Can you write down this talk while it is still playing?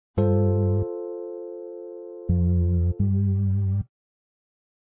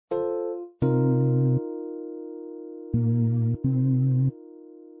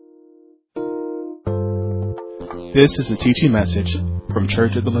This is a teaching message from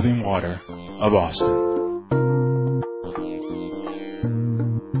Church of the Living Water of Austin.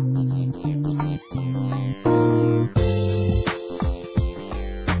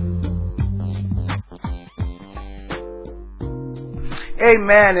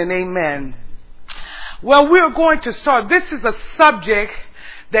 Amen and amen. Well, we're going to start. This is a subject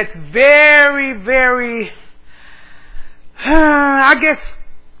that's very, I guess,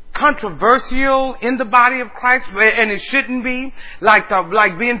 controversial in the body of Christ, and it shouldn't be.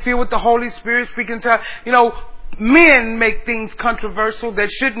 Like being filled with the Holy Spirit, speaking to, men make things controversial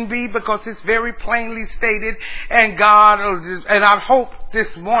that shouldn't be, because it's very plainly stated. And and I hope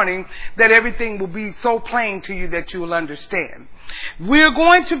this morning that everything will be so plain to you that you will understand. We're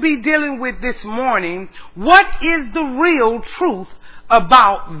going to be dealing with this morning, what is the real truth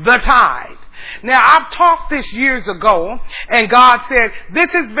about the tithe? Now, I've taught this years ago, and God said,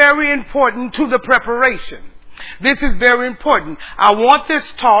 this is very important to the preparation. This is very important. I want this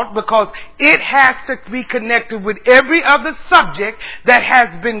taught because it has to be connected with every other subject that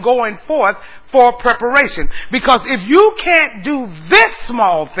has been going forth for preparation. Because if you can't do this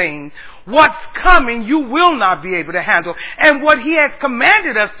small thing, what's coming you will not be able to handle. And what He has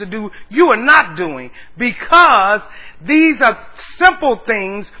commanded us to do, you are not doing. Because these are simple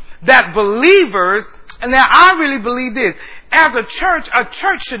things that believers, and now I really believe this, as a church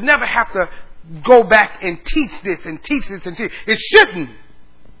should never have to go back and teach this and teach this and teach. It shouldn't.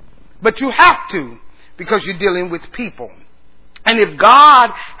 But you have to, because you're dealing with people. And if God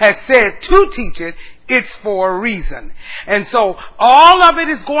has said to teach it, it's for a reason. And so all of it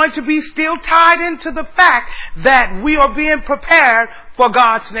is going to be still tied into the fact that we are being prepared for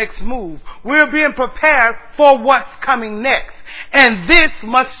God's next move. We're being prepared for what's coming next. And this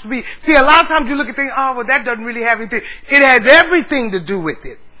must be, see, a lot of times you look at things, that doesn't really have anything. It has everything to do with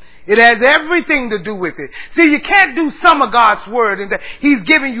it. It has everything to do with it. See, you can't do some of God's word, and that He's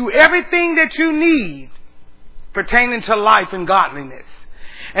giving you everything that you need pertaining to life and godliness.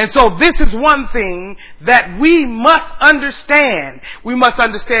 And so this is one thing that we must understand. We must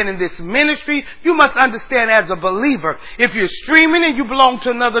understand in this ministry. You must understand as a believer. If you're streaming and you belong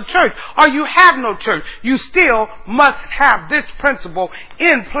to another church, or you have no church, you still must have this principle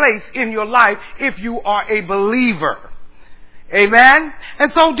in place in your life if you are a believer. Amen?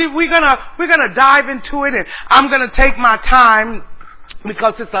 And so we're gonna dive into it, and I'm gonna take my time,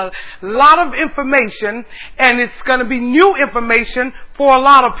 because it's a lot of information, and it's going to be new information for a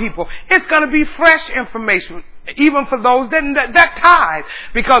lot of people. It's going to be fresh information, even for those that tithe,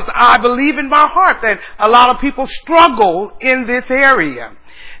 because I believe in my heart that a lot of people struggle in this area.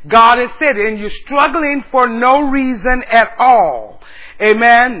 God has said it, and you're struggling for no reason at all.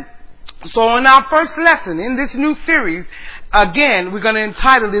 Amen. So in our first lesson in this new series, again, we're going to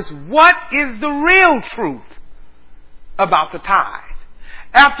entitle this, What is the Real Truth About the Tithe?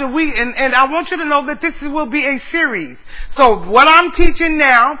 And I want you to know that this will be a series. So what I'm teaching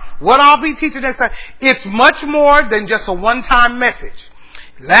now, what I'll be teaching next time, it's much more than just a one-time message.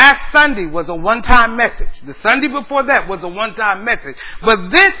 Last Sunday was a one-time message. The Sunday before that was a one-time message. But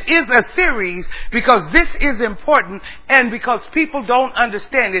this is a series because this is important, and because people don't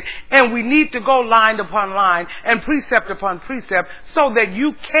understand it, and we need to go line upon line and precept upon precept so that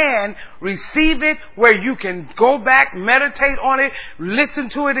you can receive it, where you can go back, meditate on it, listen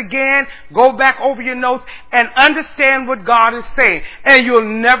to it again, go back over your notes and understand what God is saying. And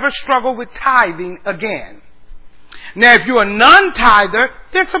you'll never struggle with tithing again. Now, if you're a non-tither,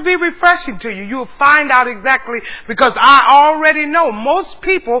 this will be refreshing to you. You'll find out exactly, because I already know most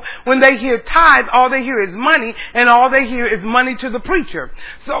people, when they hear tithe, all they hear is money, and all they hear is money to the preacher.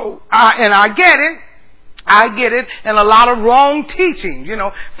 So, and I get it, and a lot of wrong teaching.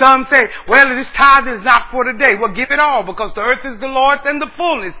 Some say, well, this tithe is not for today. Well, give it all, because the earth is the Lord's and the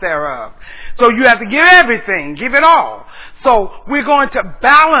fullness thereof. So you have to give everything, give it all. So we're going to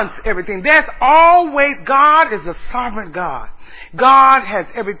balance everything. There's always, God is a sovereign God. God has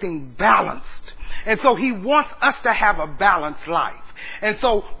everything balanced. And so He wants us to have a balanced life. And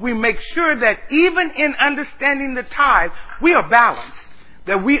so we make sure that even in understanding the tithe, we are balanced,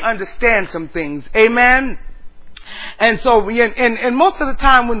 that we understand some things. Amen? And so, and most of the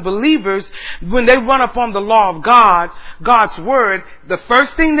time when believers, when they run upon the law of God, God's word, the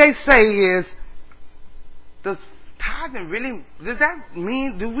first thing they say is, does that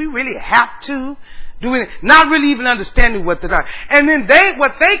mean, do we really have to? Not really even understanding what the tithe. And then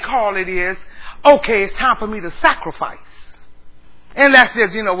what they call it is, okay, it's time for me to sacrifice. And that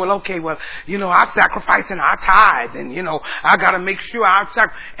says, I'm sacrificing our tithe, and, I got to make sure I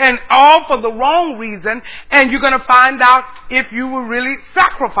sacrifice. And all for the wrong reason, and you're going to find out if you were really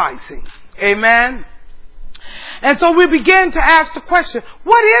sacrificing. Amen? And so we began to ask the question,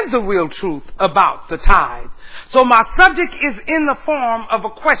 what is the real truth about the tithe? So my subject is in the form of a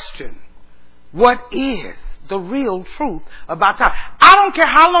question. What is the real truth about tithe? I don't care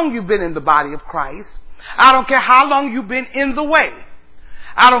how long you've been in the body of Christ. I don't care how long you've been in the way.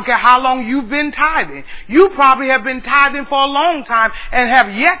 I don't care how long you've been tithing. You probably have been tithing for a long time and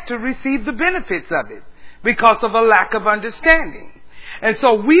have yet to receive the benefits of it because of a lack of understanding. And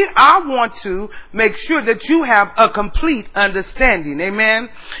so I want to make sure that you have a complete understanding. Amen.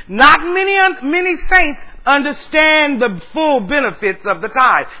 Not many saints understand the full benefits of the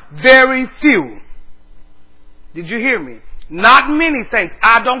tithe. Very few. Did you hear me? Not many saints.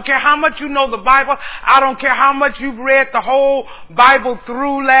 I don't care how much you know the Bible. I don't care how much you've read the whole Bible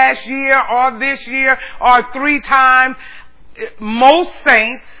through last year or this year or 3 times. Most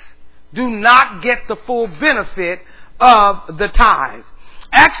saints do not get the full benefit of the tithe.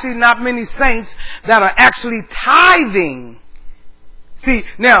 Actually, not many saints that are actually tithing. See,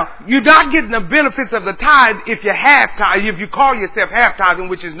 now, you're not getting the benefits of the tithe if you if you call yourself half tithing,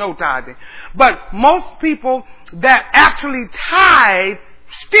 which is no tithing. But most people that actually tithe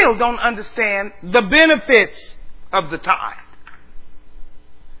still don't understand the benefits of the tithe.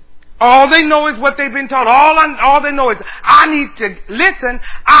 All they know is what they've been taught. All they know is, I need to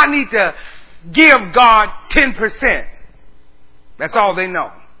give God 10%. That's all they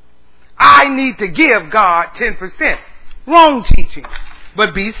know. I need to give God 10%. Wrong teaching.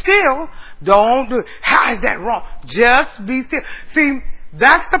 But be still. Don't do it. How is that wrong? Just be still. See,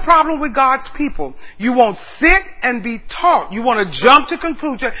 that's the problem with God's people. You won't sit and be taught. You want to jump to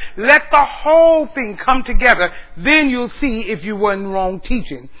conclusion. Let the whole thing come together. Then you'll see if you were in wrong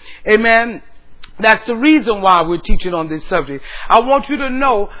teaching. Amen. That's the reason why we're teaching on this subject. I want you to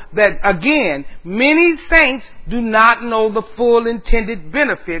know that, again, many saints do not know the full intended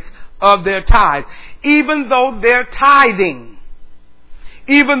benefits of their tithes. Even though they're tithing,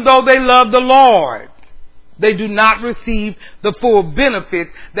 even though they love the Lord, they do not receive the full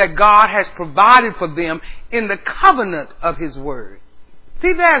benefits that God has provided for them in the covenant of His Word.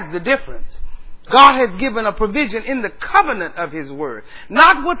 See, that's the difference. God has given a provision in the covenant of His Word.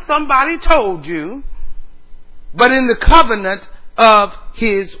 Not what somebody told you, but in the covenant of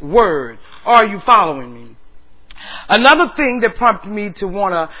His Word. Are you following me? Another thing that prompted me to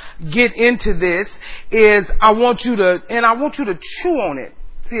want to get into this is I want you to chew on it.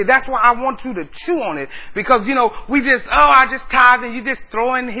 See, that's why I want you to chew on it. Because, I just tithe, and you just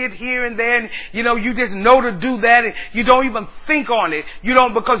throw in hit here and there, and, you just know to do that, and you don't even think on it.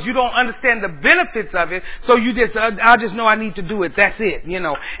 Because you don't understand the benefits of it, so I just know I need to do it. That's it,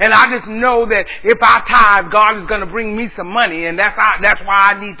 And I just know that if I tithe, God is going to bring me some money, and that's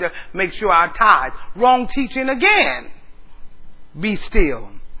why I need to make sure I tithe. Wrong teaching again. Be still.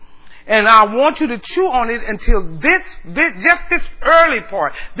 And I want you to chew on it until this early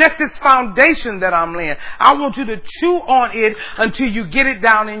part, just this foundation that I'm laying. I want you to chew on it until you get it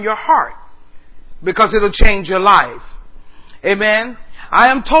down in your heart, because it'll change your life. Amen. I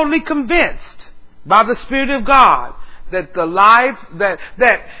am totally convinced by the Spirit of God that the life that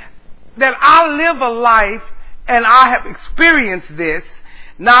I live a life, and I have experienced this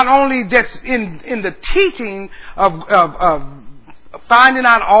not only just in the teaching of finding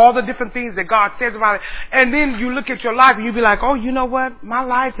out all the different things that God says about it. And then you look at your life and you be like, oh, you know what? My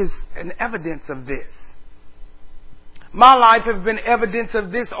life is an evidence of this. My life has been evidence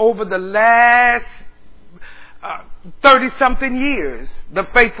of this over the last 30-something years. The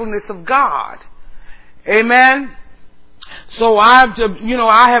faithfulness of God. Amen. So I've observed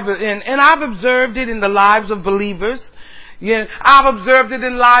it in the lives of believers. I've observed it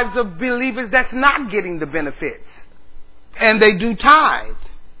in lives of believers that's not getting the benefits. And they do tithe.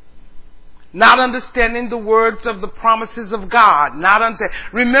 Not understanding the words of the promises of God.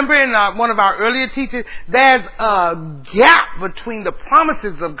 Remember in one of our earlier teachings, there's a gap between the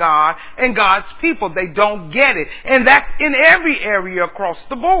promises of God and God's people. They don't get it. And that's in every area across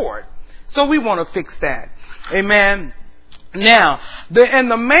the board. So we want to fix that. Amen. Now,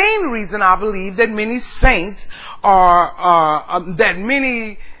 the main reason I believe that many saints that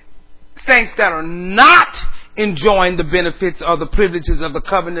are not enjoying the benefits or the privileges of the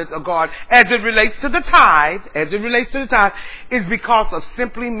covenant of God as it relates to the tithe, is because of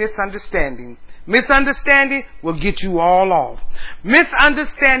simply misunderstanding. Misunderstanding will get you all off.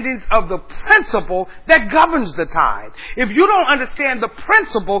 Misunderstandings of the principle that governs the tithe. If you don't understand the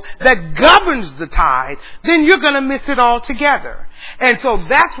principle that governs the tithe, then you're going to miss it altogether. And so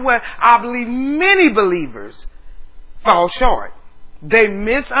that's where I believe many believers fall short. They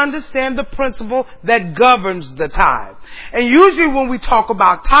misunderstand the principle that governs the tithe. And usually when we talk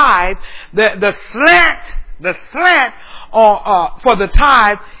about tithe, the slant The slant for the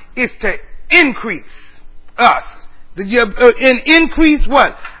tithe is to increase us. Increase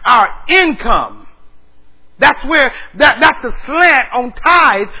what? Our income. That's the slant on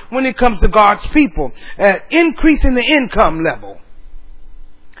tithe when it comes to God's people. Increasing the income level.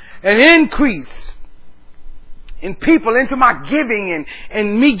 An increase in people into my giving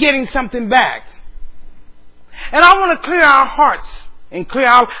and me getting something back. And I want to clear our hearts and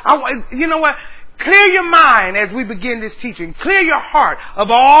you know what? Clear your mind as we begin this teaching. Clear your heart of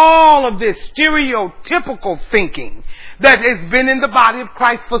all of this stereotypical thinking that has been in the body of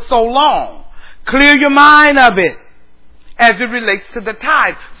Christ for so long. Clear your mind of it as it relates to the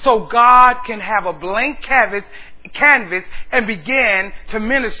tithe, so God can have a blank canvas and begin to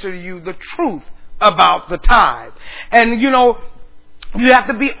minister to you the truth about the tithe. And you know, you have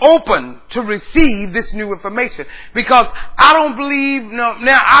to be open to receive this new information, because I don't believe, now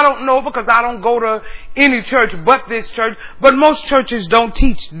I don't know because I don't go to any church but this church, but most churches don't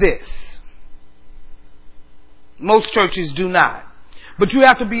teach this. Most churches do not. But you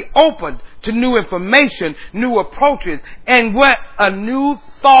have to be open to new information, new approaches, and a new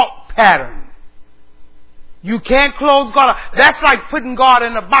thought pattern. You can't close God. That's like putting God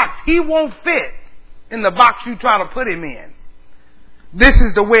in a box. He won't fit in the box you try to put him in. This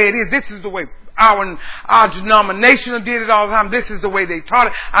is the way it is. This is the way our denomination did it all the time. This is the way they taught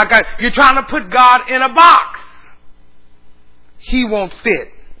it. You're trying to put God in a box. He won't fit.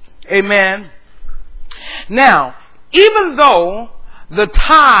 Amen. Now, even though the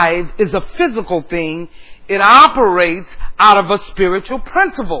tithe is a physical thing, it operates out of a spiritual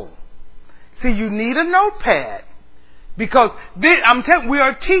principle. See, you need a notepad. Because I'm telling you, we are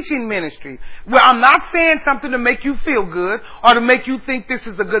a teaching ministry. Well, I'm not saying something to make you feel good or to make you think this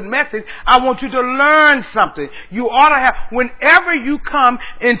is a good message. I want you to learn something. You ought to have, whenever you come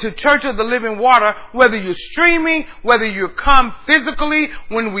into Church of the Living Water, whether you're streaming, whether you come physically,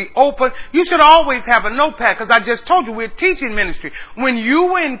 when we open, you should always have a notepad, because I just told you we're a teaching ministry. When you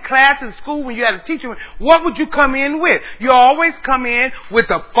were in class in school, when you had a teacher, what would you come in with? You always come in with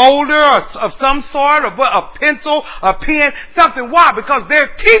a folder of some sort, or a pencil, a pen, something. Why? Because their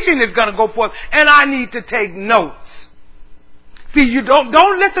teaching is going to go forth, and I need to take notes. See, you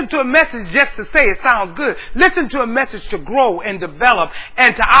don't listen to a message just to say it sounds good. Listen to a message to grow and develop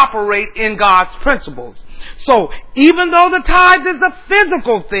and to operate in God's principles. So, even though the tithe is a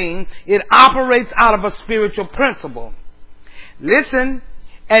physical thing, it operates out of a spiritual principle. Listen,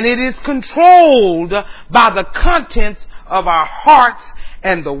 and it is controlled by the content of our hearts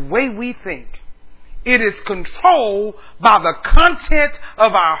and the way we think. It is controlled by the content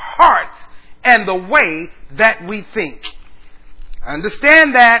of our hearts and the way that we think.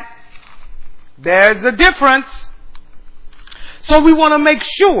 Understand that. There's a difference. So we want to make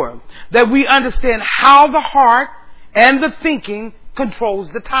sure that we understand how the heart and the thinking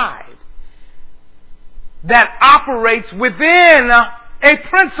controls the tithe. That operates within a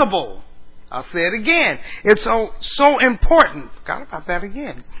principle. I'll say it again. It's so important. Forgot about that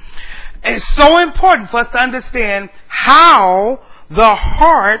again. It's so important for us to understand how the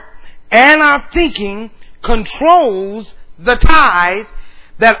heart and our thinking controls the tithe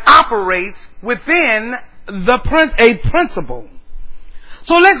that operates within a principle.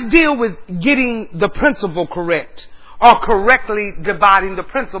 So let's deal with getting the principle correct, or correctly dividing the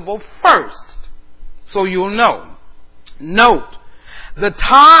principle first, so you'll know. Note, the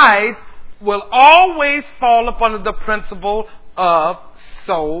tithe will always fall upon the principle of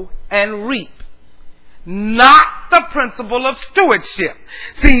sow and reap, not the principle of stewardship.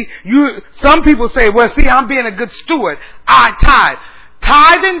 See, some people say, well, see, I'm being a good steward. I tithe.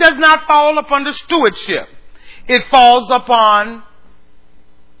 Tithing does not fall upon the stewardship. It falls upon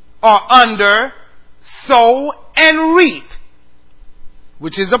or under sow and reap,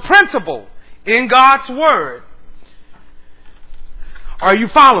 which is a principle in God's Word. Are you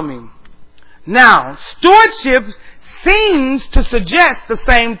following me? Now, stewardship seems to suggest the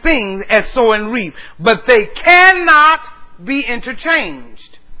same thing as sow and reap, but they cannot be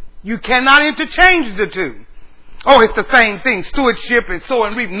interchanged. You cannot interchange the two. Oh, it's the same thing. Stewardship and sow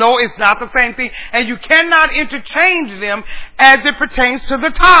and reap. No, it's not the same thing. And you cannot interchange them as it pertains to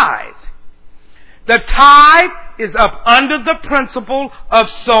the tithe. The tithe is up under the principle of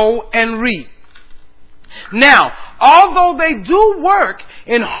sow and reap. Now, although they do work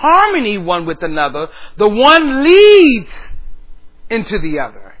in harmony one with another, the one leads into the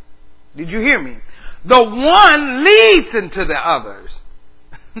other. Did you hear me? The one leads into the others.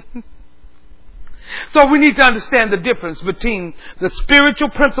 So we need to understand the difference between the spiritual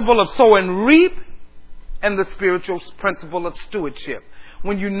principle of sow and reap and the spiritual principle of stewardship.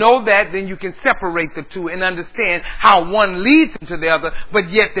 When you know that, then you can separate the two and understand how one leads into the other,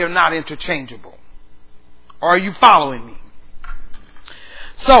 but yet they're not interchangeable. Are you following me?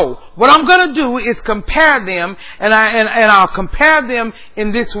 So, what I'm going to do is compare them, and I'll compare them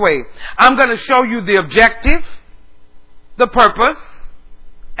in this way. I'm going to show you the objective, the purpose,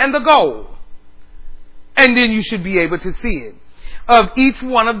 and the goal. And then you should be able to see it of each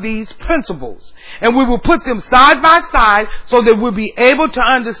one of these principles. And we will put them side by side so that we'll be able to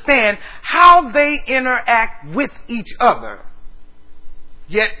understand how they interact with each other,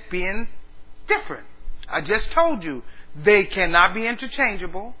 yet being different. I just told you they cannot be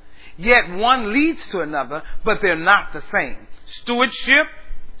interchangeable, yet one leads to another, but they're not the same. Stewardship,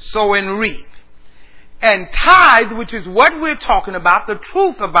 sow and reap. And tithe, which is what we're talking about, the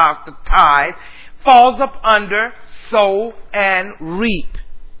truth about the tithe, falls up under sow and reap.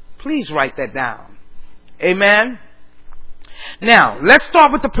 Please write that down. Amen. Now, let's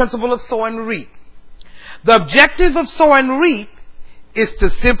start with the principle of sow and reap. The objective of sow and reap is to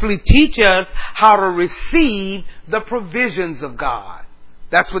simply teach us how to receive the provisions of God.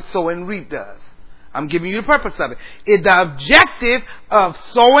 That's what sow and reap does. I'm giving you the purpose of it. The objective of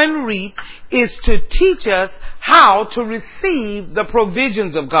sow and reap is to teach us how to receive the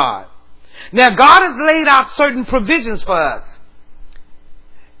provisions of God. Now, God has laid out certain provisions for us.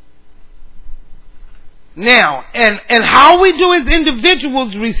 Now, and how we do as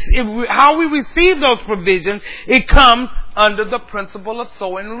individuals, how we receive those provisions, it comes under the principle of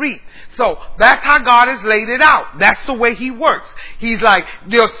sow and reap. So, that's how God has laid it out. That's the way He works. He's like,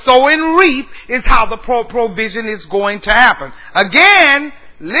 the sow and reap is how the provision is going to happen. Again,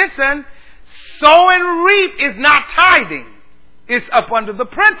 listen, sow and reap is not tithing. It's up under the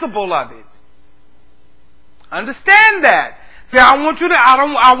principle of it. Understand that. See, I want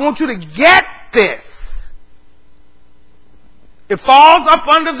you to get this. It falls up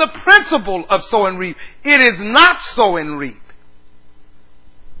under the principle of sow and reap. It is not sow and reap.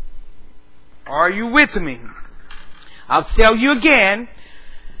 Are you with me? I'll tell you again.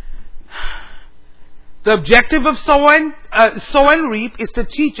 The objective of sow and reap is to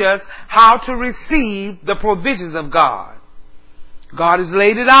teach us how to receive the provisions of God. God has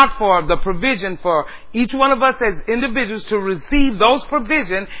laid it out for the provision for each one of us as individuals to receive those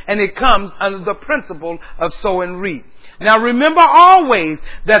provisions, and it comes under the principle of sow and reap. Now remember always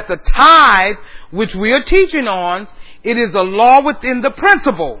that the tithe, which we are teaching on, it is a law within the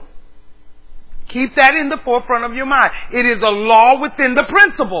principle. Keep that in the forefront of your mind. It is a law within the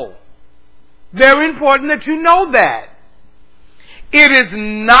principle. Very important that you know that. It is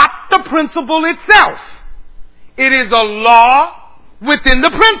not the principle itself. It is a law within the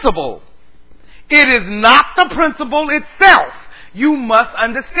principle. It is not the principle itself. You must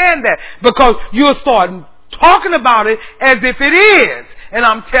understand that, because you'll start talking about it as if it is. And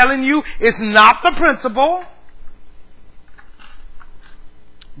I'm telling you, it's not the principle.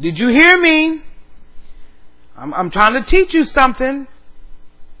 Did you hear me? I'm trying to teach you something.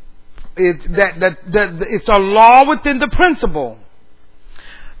 It's a law within the principle.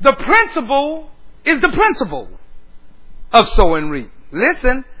 The principle is the principle of sow and reap.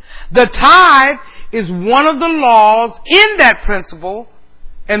 Listen, the tithe is one of the laws in that principle,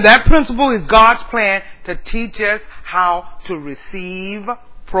 and that principle is God's plan to teach us how to receive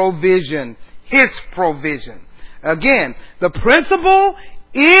provision, His provision. Again, the principle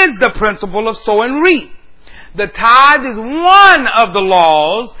is the principle of sow and reap. The tithe is one of the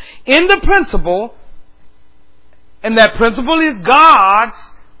laws in the principle, and that principle is God's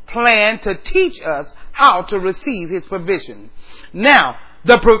plan to teach us how to receive His provision. Now,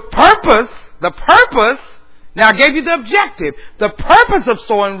 the purpose, now I gave you the objective. The purpose of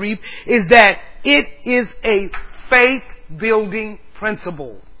sow and reap is that it is a faith-building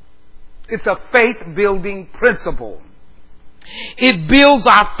principle. It's a faith-building principle. It builds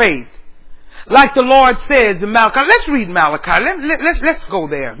our faith. Like the Lord says in Malachi. Let's read Malachi. Let's go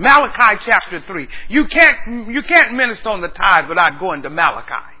there. Malachi chapter 3. You can't minister on the tithe without going to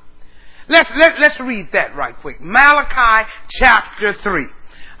Malachi. Let's read that right quick. Malachi chapter 3.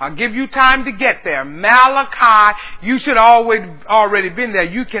 I'll give you time to get there. Malachi, you should already been there.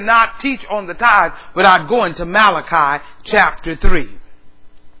 You cannot teach on the tithe without going to Malachi chapter 3.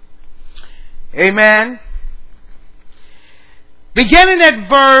 Amen. Beginning at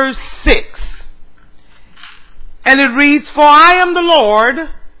verse 6. And it reads, For I am the Lord,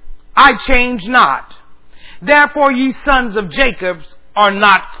 I change not. Therefore ye sons of Jacob are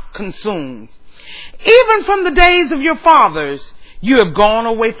not consumed. Even from the days of your fathers, you have gone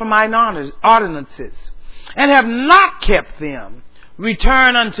away from mine ordinances, and have not kept them.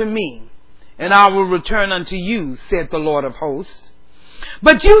 Return unto me, and I will return unto you, saith the Lord of hosts.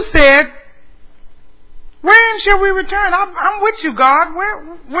 But you said, wherein shall we return? I'm with you, God.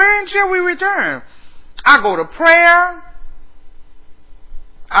 Wherein shall we return? I go to prayer.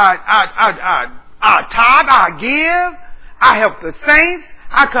 I tithe. I give. I help the saints.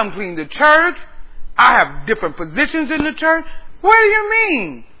 I come clean the church. I have different positions in the church. What do you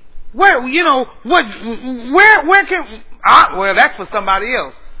mean? Where can well, that's for somebody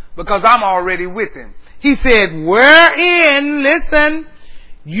else, because I'm already with him. He said, wherein, listen,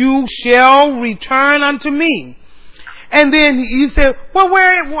 you shall return unto me. And then you said, well,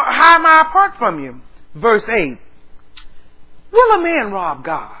 how am I apart from you? Verse 8. Will a man rob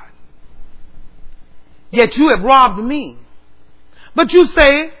God? Yet you have robbed me. But you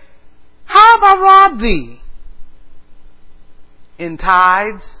say, how have I robbed thee? In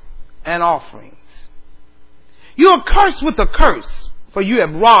tithes and offerings. You are cursed with a curse, for you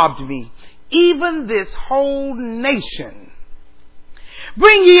have robbed me, even this whole nation.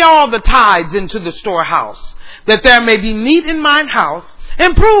 Bring ye all the tithes into the storehouse, that there may be meat in mine house,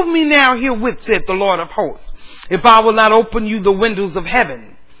 and prove me now herewith, saith the Lord of hosts, if I will not open you the windows of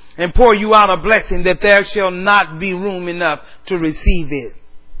heaven, and pour you out a blessing, that there shall not be room enough to receive it.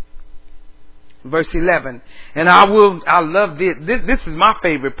 Verse 11, and I love this. This is my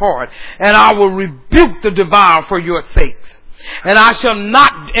favorite part. And I will rebuke the devourer for your sakes. And I shall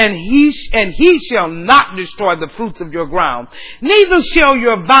not, and he shall not destroy the fruits of your ground. Neither shall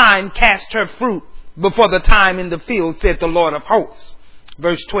your vine cast her fruit before the time in the field, saith the Lord of hosts.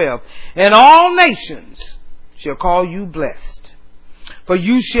 Verse 12, and all nations shall call you blessed, for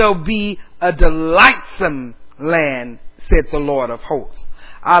you shall be a delightsome land, saith the Lord of hosts.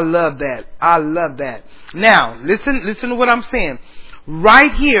 I love that. I love that. Now, listen to what I'm saying.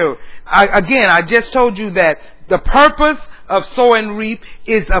 Right here, I just told you that the purpose of sow and reap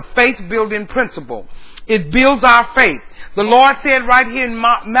is a faith-building principle. It builds our faith. The Lord said right here in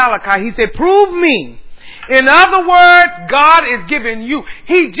Malachi, He said, prove me. In other words, God is giving you,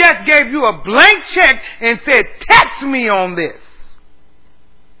 He just gave you a blank check and said, test me on this.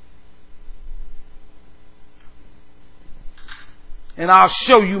 And I'll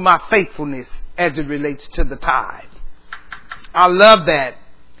show you my faithfulness as it relates to the tithe. I love that.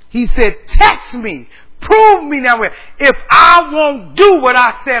 He said, test me. Prove me now if I won't do what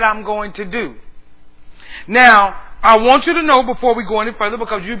I said I'm going to do. Now, I want you to know before we go any further,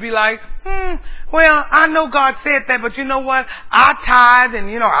 because you'd be like, well, I know God said that, but you know what? I tithe and,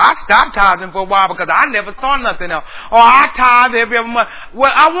 I stopped tithing for a while because I never saw nothing else. Or I tithe every other month.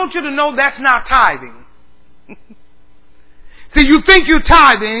 Well, I want you to know that's not tithing. See, you think you're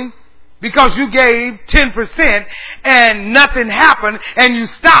tithing because you gave 10% and nothing happened, and you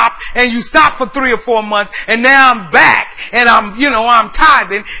stopped for 3 or 4 months, and now I'm back and I'm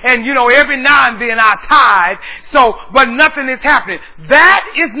tithing, and every now and then I tithe, but nothing is happening.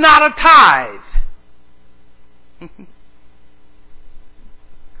 That is not a tithe.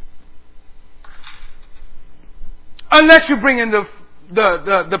 Unless you bring in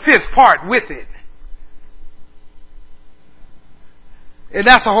the fifth part with it. And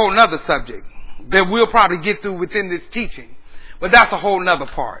that's a whole nother subject that we'll probably get through within this teaching. But that's a whole nother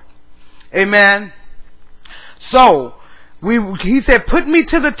part. Amen. So, he said, put me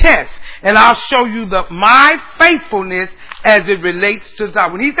to the test and I'll show you my faithfulness as it relates to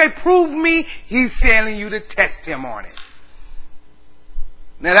God. When he said prove me, he's telling you to test him on it.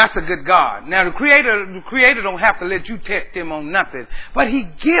 Now that's a good God. Now the Creator don't have to let you test him on nothing. But he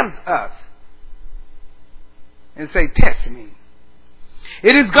gives us and say, test me.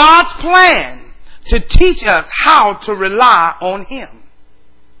 It is God's plan to teach us how to rely on Him.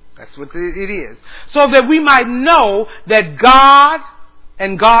 That's what it is. So that we might know that God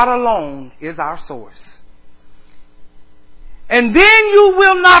and God alone is our source. And then you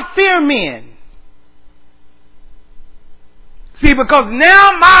will not fear men. See, because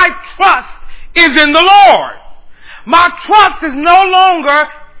now my trust is in the Lord. My trust is no longer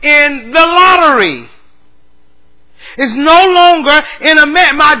in the lottery. It's no longer in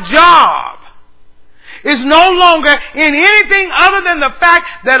my job. It's no longer in anything other than the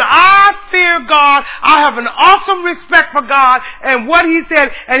fact that I fear God. I have an awesome respect for God and what He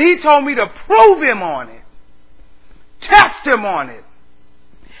said, and He told me to prove Him on it. Test Him on it.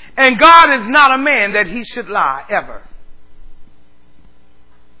 And God is not a man that He should lie, ever.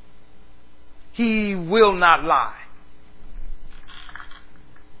 He will not lie.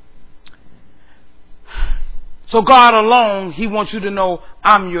 So God alone, He wants you to know,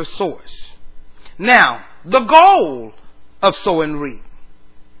 I'm your source. Now, the goal of sow and reap.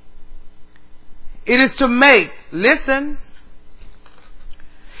 It is to make, listen,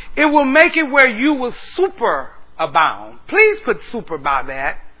 it will make it where you will super superabound. Please put super by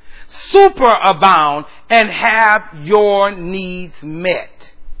that. Superabound and have your needs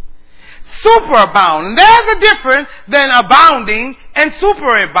met. Superabound. And there's a difference than abounding and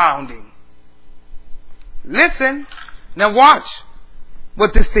superabounding. Listen. Now watch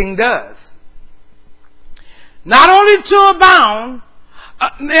what this thing does. Not only to abound.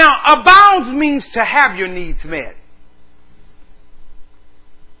 Now abound means to have your needs met.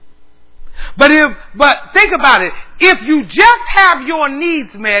 But think about it. If you just have your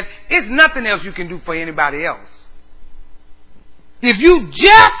needs met, it's nothing else you can do for anybody else. If you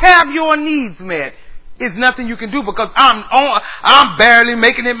just have your needs met, it's nothing you can do because I'm barely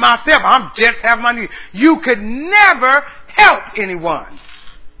making it myself. I'm just having my needs. You could never help anyone.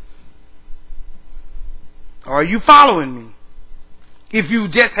 Are you following me? If you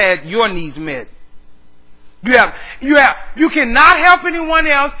just had your needs met, you cannot help anyone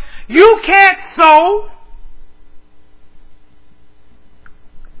else. You can't sow.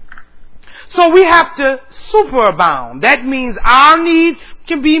 So we have to superabound. That means our needs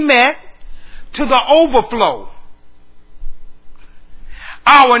can be met to the overflow.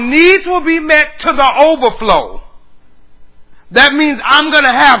 Our needs will be met to the overflow. That means I'm going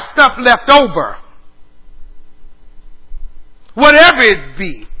to have stuff left over. Whatever it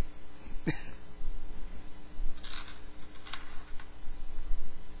be.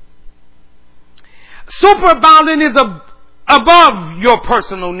 Superabounding is above your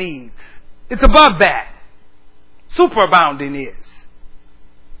personal needs. It's above that. Superabounding is.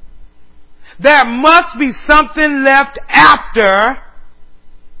 There must be something left after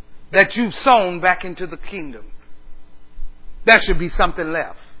that you've sown back into the kingdom. There should be something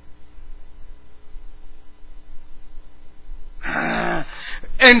left.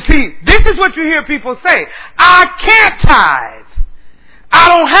 And see, this is what you hear people say. I can't tithe. I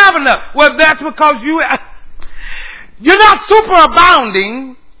don't have enough. Well, that's because you're not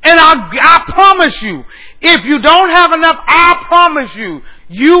superabounding. And I promise you, if you don't have enough, I promise you,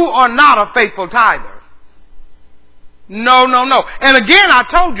 you are not a faithful tither. No. And again, I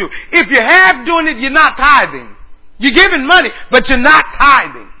told you, if you're half doing it, you're not tithing. You're giving money, but you're not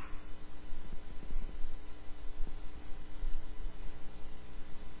tithing.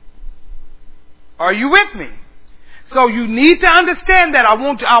 Are you with me? So you need to understand that. I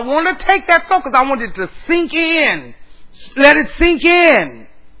want to take that so because I want it to sink in. Let it sink in.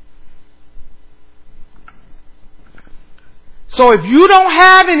 So if you don't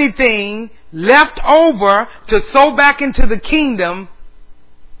have anything left over to sow back into the kingdom,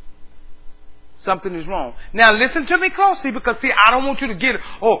 something is wrong. Now listen to me closely because see, I don't want you to get,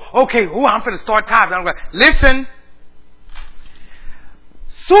 I'm going to start tithing. Listen.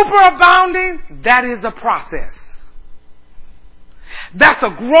 Superabounding, that is a process. That's a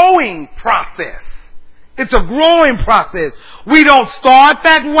growing process. It's a growing process. We don't start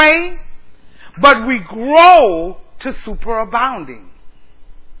that way, but we grow to superabounding.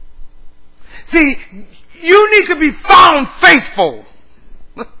 See, you need to be found faithful.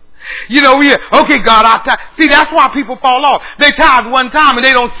 Okay, God, I tithe. See, that's why people fall off. They tithe one time and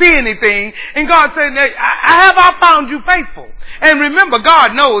they don't see anything. And God said, I found you faithful. And remember,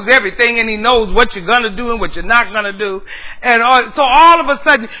 God knows everything and He knows what you're going to do and what you're not going to do. And so all of a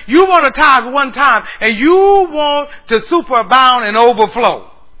sudden, you want to tithe one time and you want to superabound and overflow.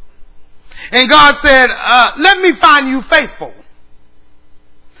 And God said, let me find you faithful.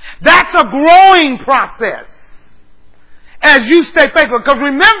 That's a growing process. As you stay faithful. Because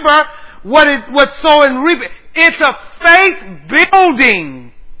remember, what's sowing and reaping. It's a faith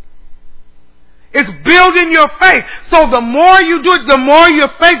building. It's building your faith. So the more you do it, the more you're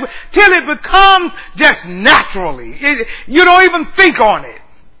faithful. Till it becomes just naturally. You don't even think on it.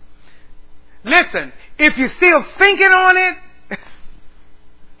 Listen, if you're still thinking on it,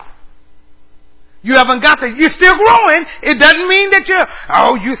 you haven't got that. You're still growing. It doesn't mean that you're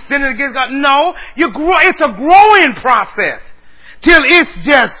sinning against God. No, it's a growing process. Till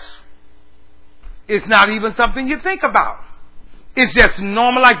it's not even something you think about. It's just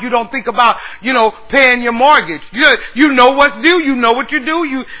normal, like you don't think about, paying your mortgage. You know what's due. You know what you do.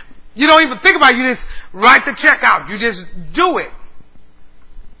 You don't even think about it. You just write the check out. You just do it.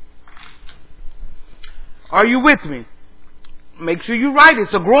 Are you with me? Make sure you write it.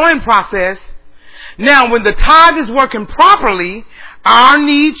 It's a growing process. Now, when the tithe is working properly, our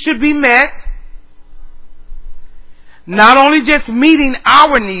needs should be met. Not only just meeting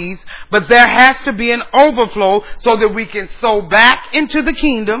our needs, but there has to be an overflow so that we can sow back into the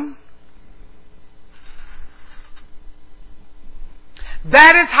kingdom.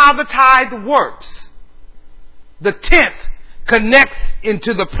 That is how the tithe works. The tenth connects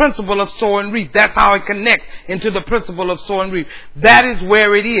into the principle of sow and reap. That's how it connects into the principle of sow and reap. That is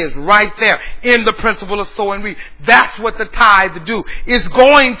where it is, right there, in the principle of sow and reap. That's what the tithe do. It's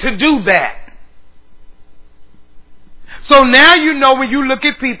going to do that. So now you know when you look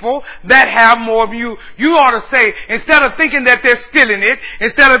at people that have more of you, you ought to say, instead of thinking that they're stealing it,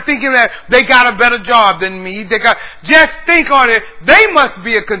 instead of thinking that they got a better job than me, just think on it, they must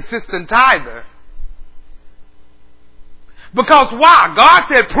be a consistent tither. Because why? God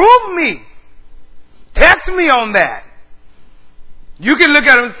said, prove me. Test me on that. You can look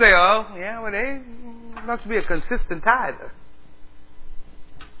at them and say, oh, yeah, well, they must be a consistent tither.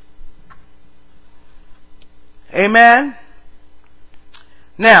 Amen.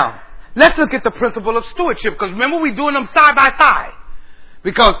 Now, let's look at the principle of stewardship, because remember we're doing them side by side.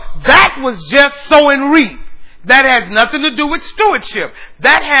 Because that was just sow and reap. That has nothing to do with stewardship.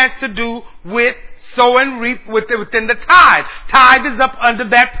 That has to do with sow and reap within the tithe. Tithe is up under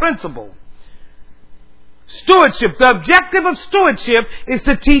that principle. Stewardship. The objective of stewardship is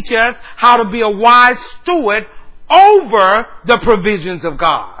to teach us how to be a wise steward over the provisions of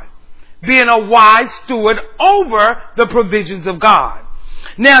God. Being a wise steward over the provisions of God.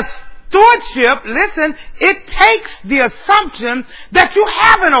 Now, stewardship, listen, it takes the assumption that you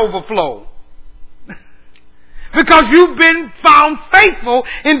have an overflow. Because you've been found faithful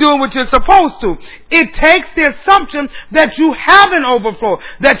in doing what you're supposed to. It takes the assumption that you have an overflow,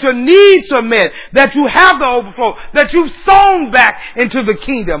 that your needs are met, that you have the overflow, that you've sown back into the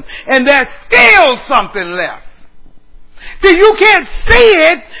kingdom, and there's still something left. See, you can't see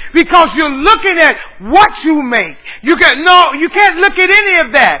it because you're looking at what you make. You can't look at any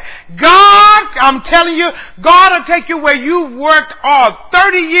of that. God, I'm telling you, God will take you where you worked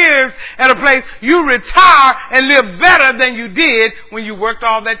 30 years at a place. You retire and live better than you did when you worked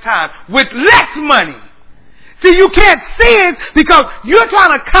all that time with less money. See, you can't see it because you're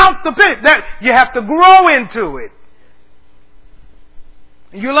trying to count the pennies. That you have to grow into it.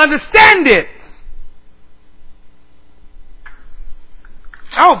 You'll understand it.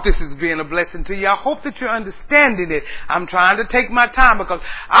 I hope this is being a blessing to you. I hope that you're understanding it. I'm trying to take my time because,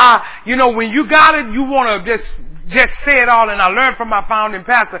 when you got it, you want to just say it all. And I learned from my founding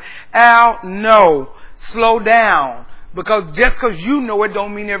pastor, Al, no, slow down. Because just because you know it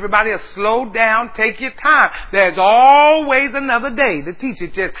don't mean everybody else. Slow down, take your time. There's always another day to teach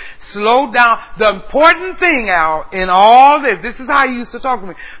it. Just slow down. The important thing, Al, in all this is how you used to talk to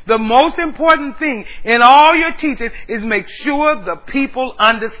me. The most important thing in all your teaching is make sure the people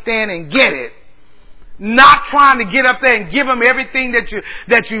understand and get it. Not trying to get up there and give them everything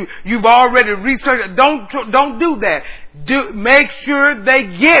that you've already researched. Don't do that. Make sure they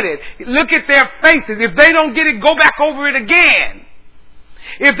get it. Look at their faces. If they don't get it, go back over it again.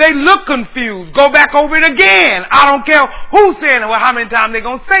 If they look confused, go back over it again. I don't care who's saying it. Well, how many times they're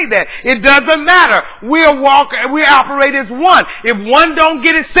going to say that? It doesn't matter. We operate as one. If one don't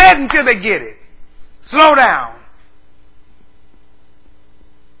get it, say it until they get it. Slow down.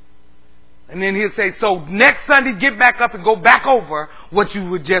 And then he'll say, so next Sunday, get back up and go back over what you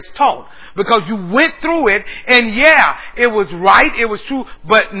were just taught. Because you went through it, and yeah, it was right, it was true,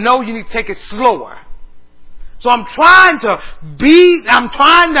 but no, you need to take it slower. So I'm trying to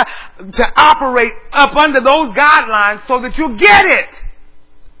operate up under those guidelines so that you'll get it.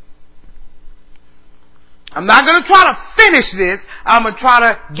 I'm not going to try to finish this. I'm going to try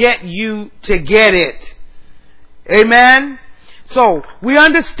to get you to get it. Amen? So we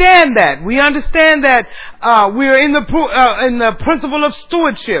understand that. We understand that we're in the principle of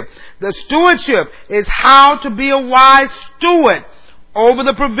stewardship. The stewardship is how to be a wise steward over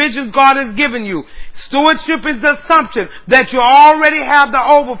the provisions God has given you. Stewardship is the assumption that you already have the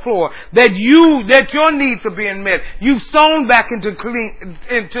overflow, that your needs are being met. You've sown back into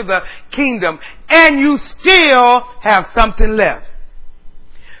the kingdom, and you still have something left.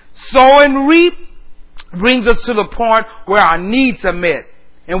 Sow and reap brings us to the point where our needs are met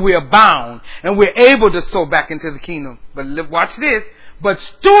and we abound and we're able to sow back into the kingdom. But watch this. But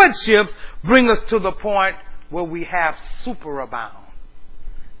stewardship brings us to the point where we have superabound.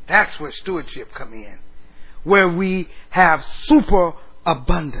 That's where stewardship come in. Where we have super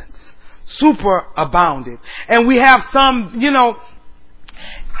abundance. Super abounded. And we have some,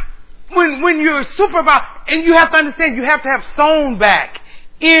 when you're super abound, and you have to understand, you have to have sown back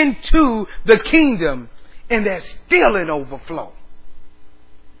into the kingdom, and there's still an overflow.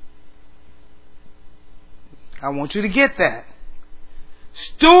 I want you to get that.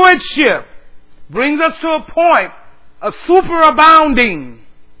 Stewardship brings us to a point of superabounding.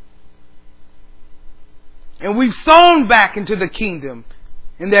 And we've sown back into the kingdom,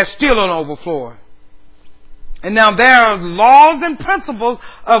 and there's still an overflow. And now there are laws and principles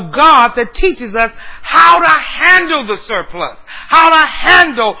of God that teaches us how to handle the surplus, how to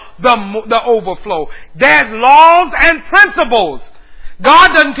handle the overflow. There's laws and principles.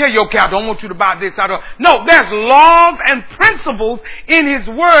 God doesn't tell you, okay, I don't want you to buy this. No, there's laws and principles in His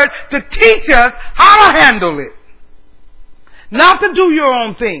Word to teach us how to handle it. Not to do your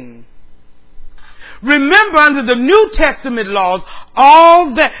own thing. Remember, under the New Testament laws,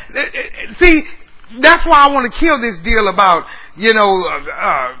 all that, see, that's why I want to kill this deal about,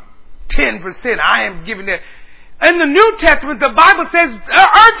 10%. I am giving that. In the New Testament, the Bible says,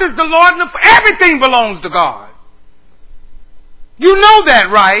 earth is the Lord and everything belongs to God. You know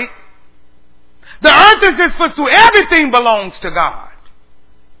that, right? The earth is His footstool. Everything belongs to God.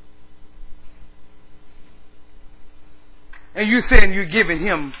 And you saying you're giving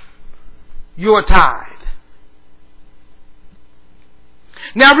Him your tithe.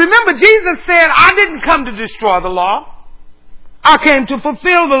 Now remember, Jesus said, I didn't come to destroy the law. I came to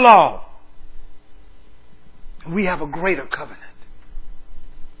fulfill the law. We have a greater covenant.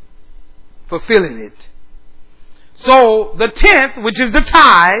 Fulfilling it. So the 10th, which is the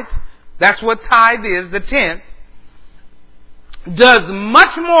tithe, that's what tithe is, the 10th, does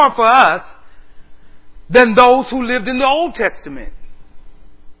much more for us than those who lived in the Old Testament.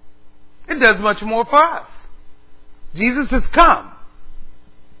 It does much more for us. Jesus has come.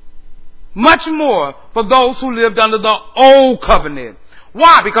 Much more for those who lived under the Old Covenant.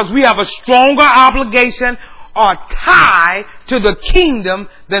 Why? Because we have a stronger obligation or tie to the kingdom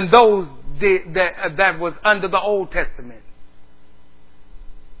than those that was under the Old Testament.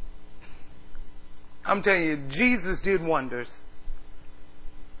 I'm telling you, Jesus did wonders.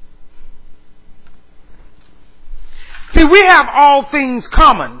 See, we have all things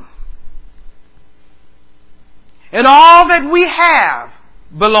common. And all that we have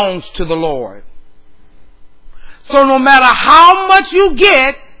belongs to the Lord. So no matter how much you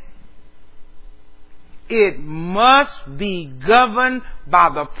get, it must be governed by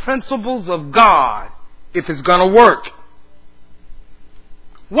the principles of God if it's going to work.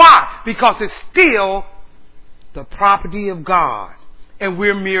 Why? Because it's still the property of God and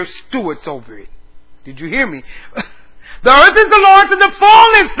we're mere stewards over it. Did you hear me? The earth is the Lord's and the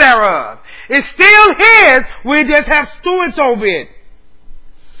fullness thereof. It's still His. We just have stewards over it.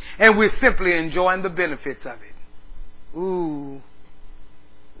 And we're simply enjoying the benefits of it. Ooh,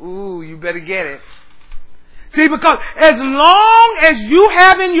 you better get it. See, because as long as you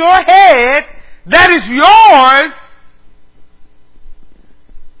have in your head that is yours,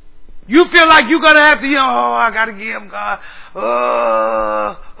 you feel like you're going to have to, I got to give God.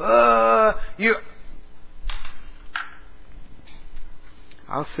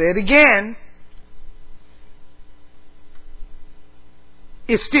 I'll say it again.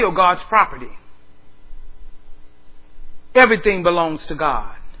 It's still God's property. Everything belongs to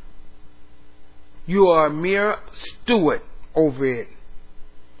God. You are a mere steward over it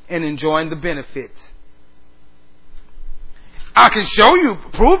and enjoying the benefits. I can show you,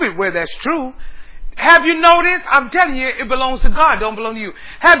 prove it where that's true. Have you noticed? I'm telling you, it belongs to God, don't belong to you.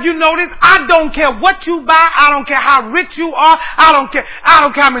 Have you noticed? I don't care what you buy. I don't care how rich you are. I don't care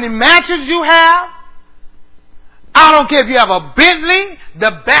how many mansions you have. I don't care if you have a Bentley,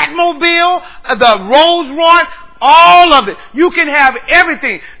 the Batmobile, the Rolls Royce, all of it. You can have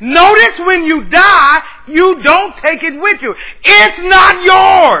everything. Notice when you die, you don't take it with you. It's not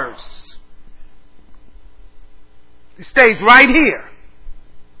yours. It stays right here.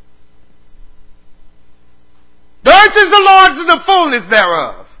 The earth is the Lord's and the fullness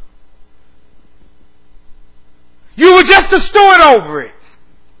thereof. You were just a steward over it.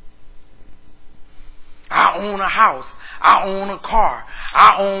 I own a house. I own a car.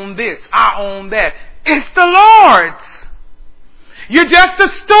 I own this. I own that. It's the Lord's. You're just a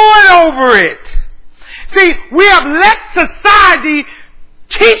steward over it. See, we have let society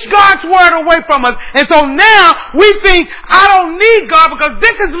teach God's word away from us. And so now we think, I don't need God because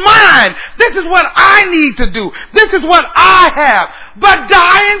this is mine. This is what I need to do. This is what I have. But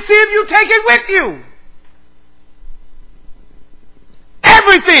die and see if you take it with you.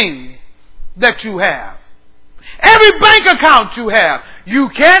 Everything that you have. Every bank account you have. You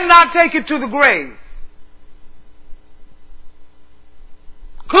cannot take it to the grave.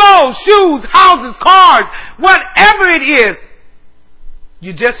 Clothes, shoes, houses, cars, whatever it is.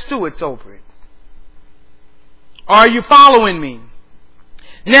 You just stewards over it. Are you following me?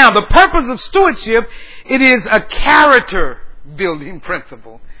 Now, the purpose of stewardship, it is a character building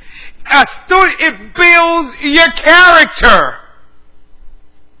principle. A steward, it builds your character.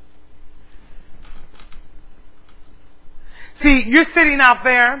 See, you're sitting out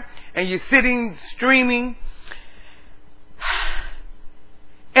there and you're sitting streaming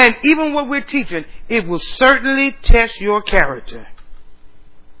And even what we're teaching, it will certainly test your character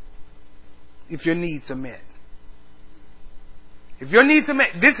if your needs are met. If your needs are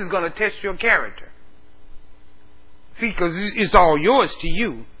met, this is going to test your character. See, because it's all yours to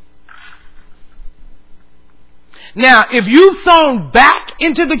you. Now, if you've sown back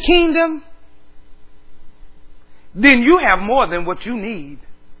into the kingdom, then you have more than what you need.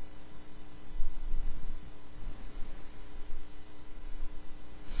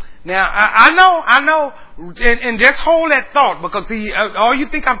 Now, I know, and just hold that thought, because see, all you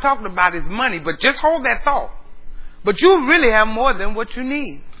think I'm talking about is money, but just hold that thought. But you really have more than what you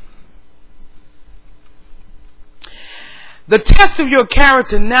need. The test of your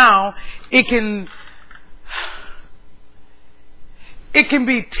character now, it can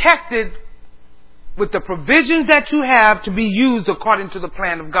be tested with the provisions that you have to be used according to the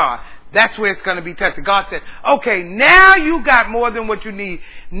plan of God. That's where it's going to be tested. God said, okay, now you got more than what you need.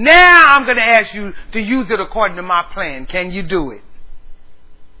 Now I'm going to ask you to use it according to my plan. Can you do it?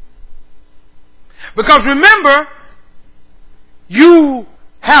 Because remember, you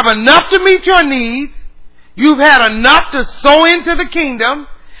have enough to meet your needs. You've had enough to sow into the kingdom.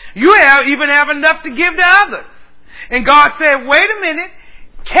 You even have enough to give to others. And God said, wait a minute.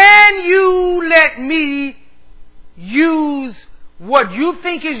 Can you let me use what you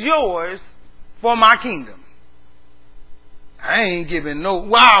think is yours for my kingdom? I ain't giving no,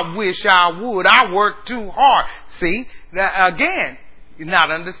 well, I wish I would. I work too hard. See, again, you're not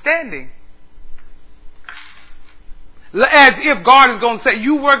understanding. As if God is going to say,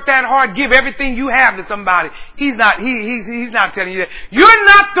 you work that hard, give everything you have to somebody. He's not telling you that. You're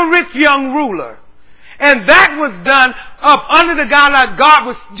not the rich young ruler. And that was done up under the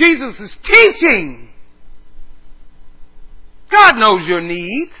guidelines Jesus was teaching. God knows your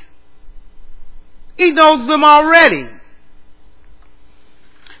needs. He knows them already.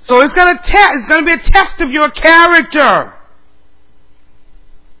 So it's going to be a test of your character.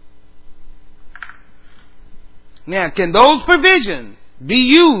 Now, can those provisions be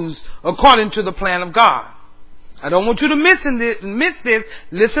used according to the plan of God? I don't want you to miss this.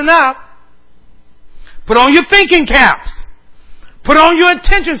 Listen up. Put on your thinking caps. Put on your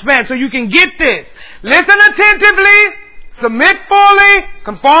attention span so you can get this. Listen attentively. Submit fully.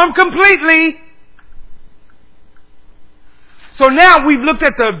 Conform completely. So now we've looked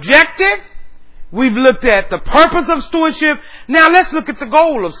at the objective. We've looked at the purpose of stewardship. Now let's look at the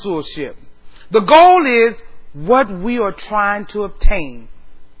goal of stewardship. The goal is what we are trying to obtain.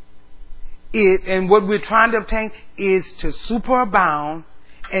 And what we're trying to obtain is to superabound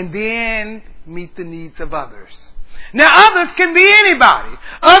and then meet the needs of others. Now others can be anybody.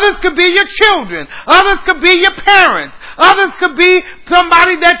 Others could be your children. Others could be your parents. Others could be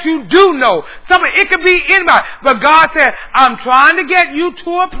somebody that you do know. It could be anybody. But God said, I'm trying to get you to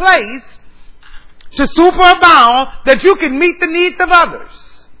a place to superabound that you can meet the needs of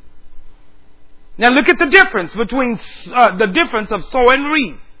others. Now look at the difference between the difference of sow and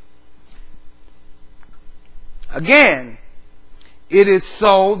reap. Again, it is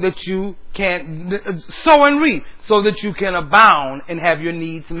so that you can sow and reap, so that you can abound and have your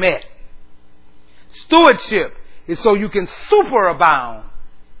needs met. Stewardship is so you can superabound,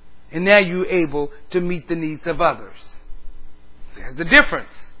 and now you're able to meet the needs of others. There's a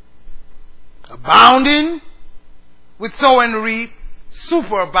difference. Abounding with sow and reap,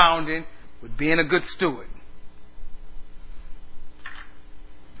 superabounding with being a good steward.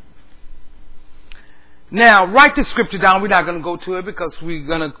 Now, write the scripture down. We're not going to go to it because we're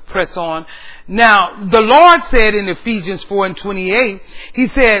going to press on. Now, the Lord said in Ephesians 4:28, He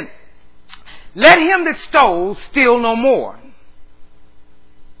said, let him that stole steal no more,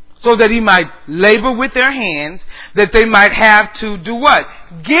 so that he might labor with their hands, that they might have to do what?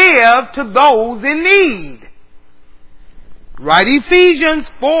 Give to those in need. Write Ephesians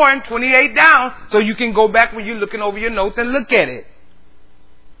 4:28 down so you can go back when you're looking over your notes and look at it.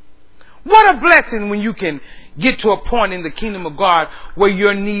 What a blessing when you can get to a point in the kingdom of God where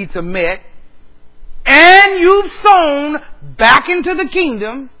your needs are met and you've sown back into the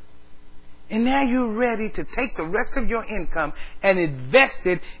kingdom, and now you're ready to take the rest of your income and invest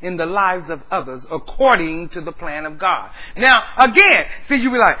it in the lives of others according to the plan of God. Now, again, see,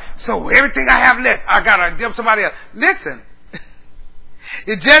 you be like, so everything I have left, I got to give somebody else. Listen,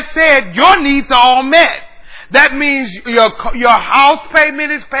 it just said your needs are all met. That means your house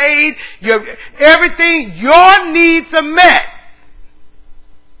payment is paid, everything, your needs are met.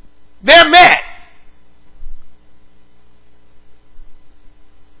 They're met.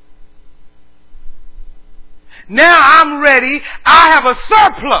 Now I'm ready. I have a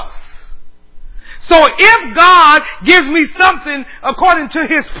surplus. So if God gives me something according to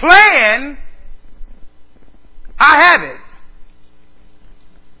His plan, I have it.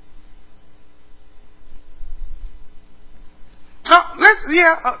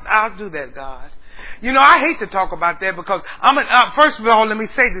 I'll do that, God. You know, I hate to talk about that because first of all, let me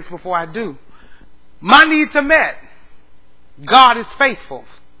say this before I do. My needs are met. God is faithful.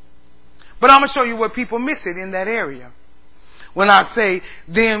 But I'm going to show you where people miss it in that area. When I say,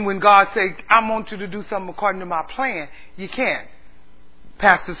 then when God says, I want you to do something according to my plan, you can't.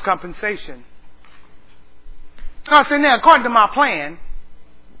 Pastor's compensation. God said, now, according to my plan,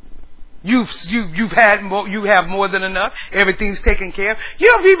 you have more than enough. Everything's taken care of.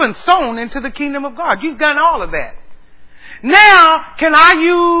 You have even sown into the kingdom of God. You've done all of that. Now, can I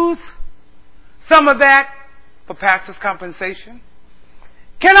use some of that for pastor's compensation?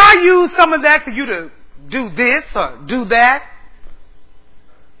 Can I use some of that for you to do this or do that?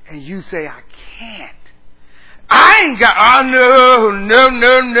 And you say, I can't. I ain't got,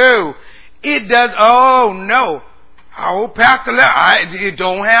 no. It does, no. Oh, Pastor, it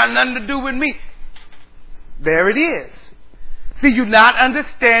don't have nothing to do with me. There it is. See, you're not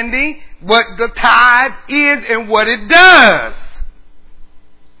understanding what the tithe is and what it does.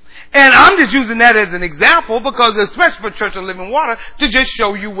 And I'm just using that as an example because, especially for Church of Living Water, to just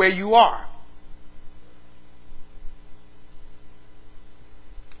show you where you are.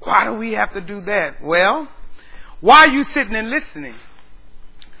 Why do we have to do that? Well, why are you sitting and listening?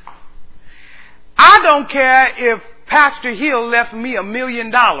 I don't care if Pastor Hill left me $1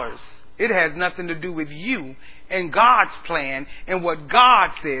 million. It has nothing to do with you and God's plan and what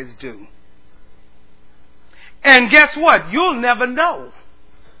God says do. And guess what? You'll never know.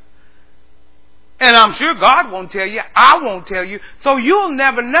 And I'm sure God won't tell you. I won't tell you. So you'll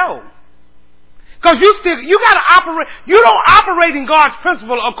never know. Because you got to operate. You don't operate in God's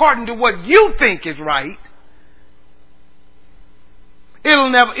principle according to what you think is right. It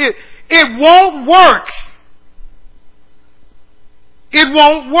won't work. It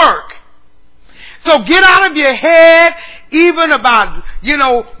won't work. So get out of your head even about,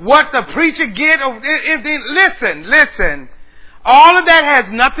 what the preacher get. Listen. All of that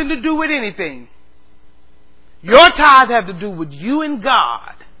has nothing to do with anything. Your tithe has to do with you and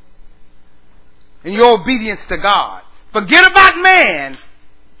God. And your obedience to God. Forget about man.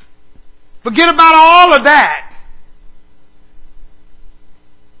 Forget about all of that.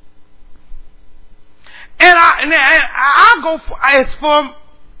 And I'll go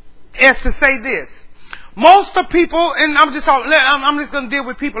as to say this. Most of the people, and I'm just going to deal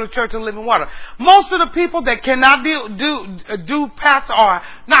with people at Church of Living Water. Most of the people that cannot do pastor, or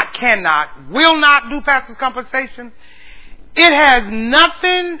not cannot, will not do pastor's compensation, it has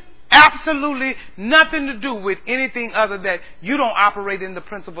absolutely nothing to do with anything other than you don't operate in the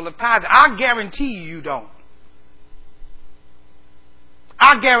principle of tithing. I guarantee you don't.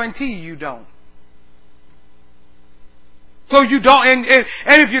 I guarantee you don't. So you don't, and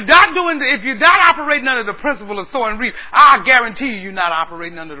if you're not operating under the principle of sow and reap, I guarantee you're not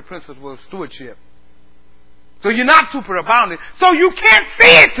operating under the principle of stewardship. So you're not superabounding. So you can't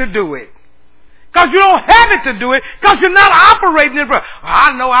see it to do it. Because you don't have it to do it, because you're not operating in it.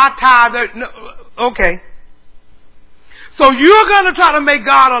 I know I tithe. No, okay. So you're going to try to make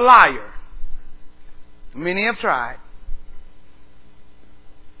God a liar. Many have tried.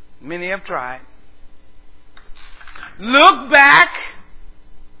 Many have tried. Look back.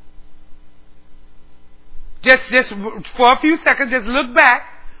 Just for a few seconds, just look back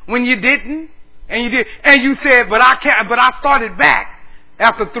when you didn't, and you did, and you said, but I started back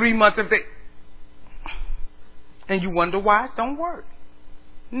after 3 months of it. And you wonder why it don't work.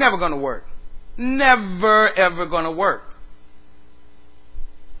 Never gonna work. Never ever gonna work.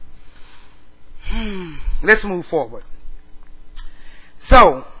 Let's move forward.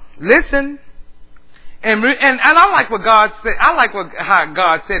 So, listen. And I like what God said. I like how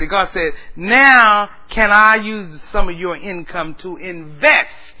God said it. God said, now can I use some of your income to invest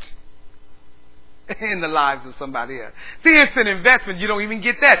in the lives of somebody else? See, it's an investment. You don't even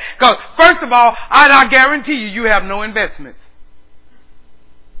get that. Because first of all, I guarantee you have no investments.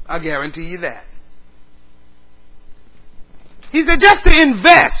 I guarantee you that. He said just to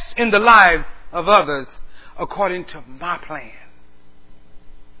invest in the lives of others according to my plan.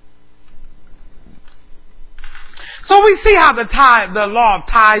 So we see how the law of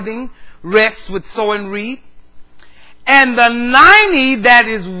tithing rests with sow and reap. And the 90, that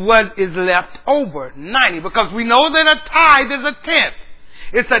is what is left over. 90. Because we know that a tithe is a tenth.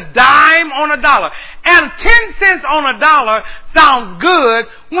 It's a dime on a dollar. And 10 cents on a dollar sounds good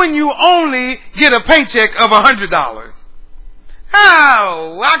when you only get a paycheck of $100.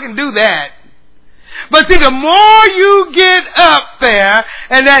 Oh, I can do that. But see, the more you get up there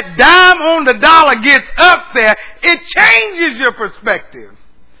and that dime on the dollar gets up there, it changes your perspective.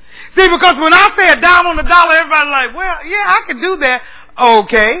 See, because when I say a dime on the dollar, everybody's like, well, yeah, I can do that.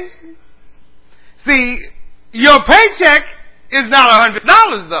 Okay. See, your paycheck is not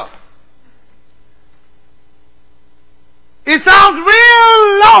 $100 though. It sounds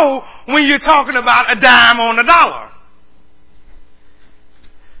real low when you're talking about a dime on a dollar.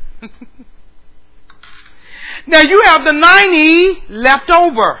 Now you have the 90 left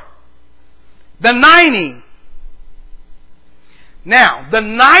over. The 90. Now, the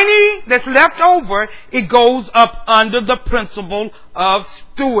 90 that's left over, it goes up under the principle of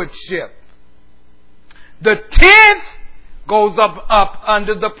stewardship. The 10th goes up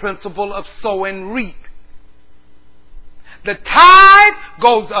under the principle of sow and reap. The tithe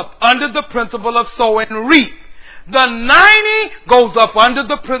goes up under the principle of sow and reap. The 90 goes up under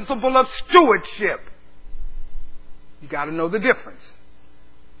the principle of stewardship. You got to know the difference.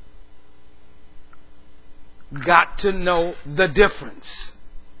 Got to know the difference.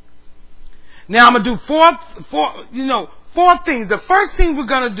 Now I'm going to do four things. The first thing we're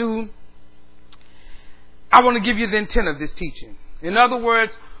going to do, I want to give you the intent of this teaching. In other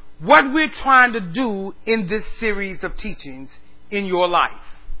words, what we're trying to do in this series of teachings in your life.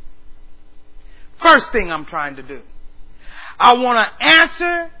 First thing I'm trying to do, I want to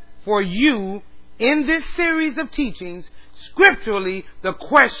answer for you in this series of teachings, scripturally, the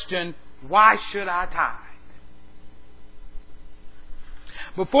question, why should I tithe?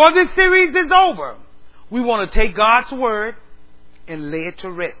 Before this series is over, we want to take God's word and lay it to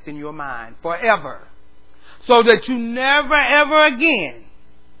rest in your mind forever, so that you never ever again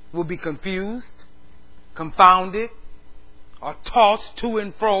will be confused, confounded, or tossed to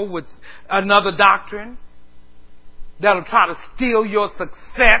and fro with another doctrine that'll try to steal your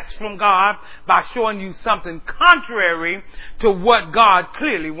success from God by showing you something contrary to what God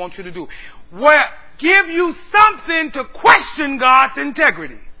clearly wants you to do. Give you something to question God's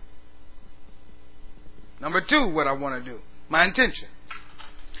integrity. Number 2, what I want to do, my intention.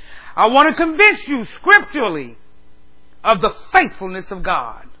 I want to convince you scripturally of the faithfulness of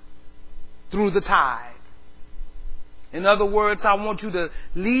God through the tithe. In other words, I want you to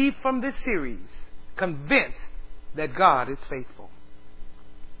leave from this series convinced that God is faithful.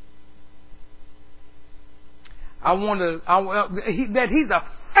 That He's a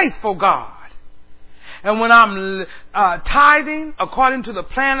faithful God. And when I'm tithing according to the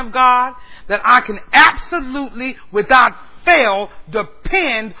plan of God, that I can absolutely, without fail,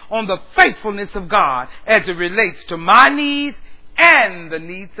 depend on the faithfulness of God as it relates to my needs and the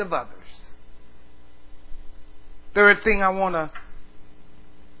needs of others. Third thing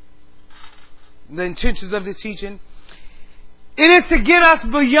the intentions of this teaching, it is to get us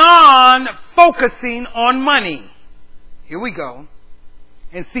beyond focusing on money. Here we go.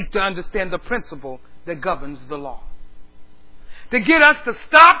 And seek to understand the principle that governs the law. To get us to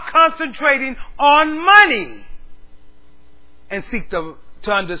stop concentrating on money and seek to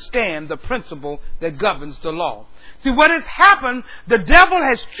understand the principle that governs the law. See, what has happened, the devil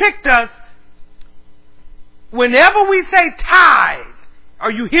has tricked us. Whenever we say tithe,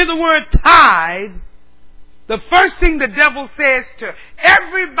 or you hear the word tithe, the first thing the devil says to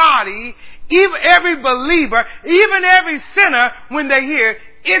everybody, even every believer, even every sinner, when they hear,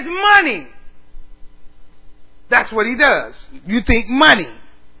 is money. That's what he does. You think money.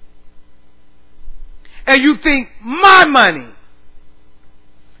 And you think my money.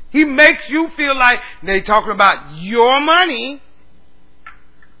 He makes you feel like they're talking about your money.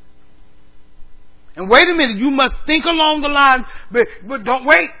 And wait a minute, you must think along the lines, but don't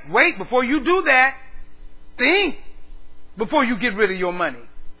wait before you do that. Think before you get rid of your money.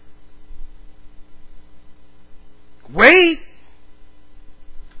 Wait.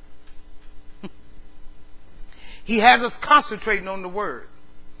 He has us concentrating on the word.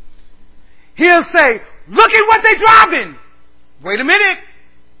 He'll say, look at what they're driving. Wait a minute.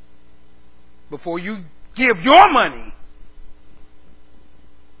 Before you give your money.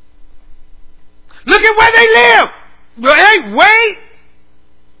 Look at where they live. Hey, wait.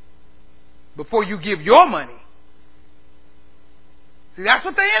 Before you give your money. See, that's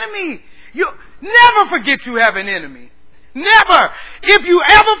what the enemy. You never forget you have an enemy. Never. If you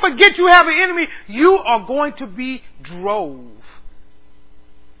ever forget you have an enemy, you are going to be drove.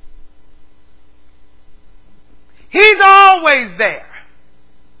 He's always there.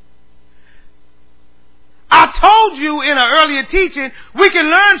 I told you in an earlier teaching, we can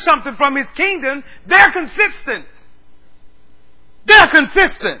learn something from His kingdom. They're consistent. They're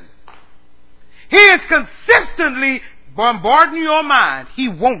consistent. He is consistently bombarding your mind. He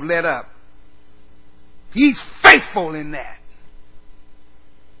won't let up. He's faithful in that.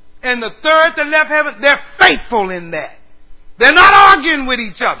 And the third that left heaven, they're faithful in that. They're not arguing with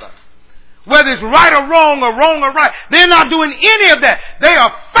each other. Whether it's right or wrong or right. They're not doing any of that. They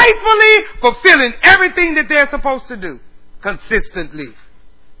are faithfully fulfilling everything that they're supposed to do. Consistently.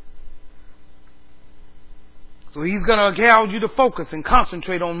 So he's going to allow you to focus and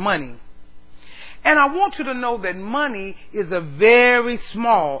concentrate on money. And I want you to know that money is a very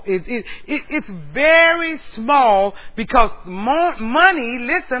small. It's very small because money,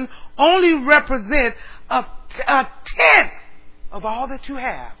 listen, only represents a tenth of all that you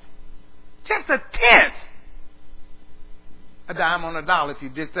have. Just a tenth. A dime on a dollar if you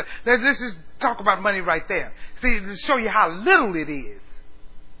just... let's just talk about money right there. See, to show you how little it is.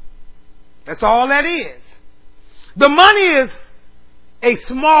 That's all that is. The money is a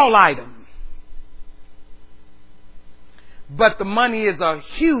small item. But the money is a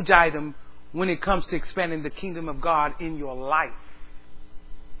huge item when it comes to expanding the kingdom of God in your life.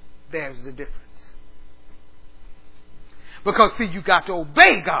 There's the difference. Because, see, you got to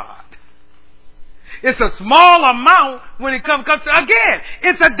obey God. It's a small amount when it comes to, again,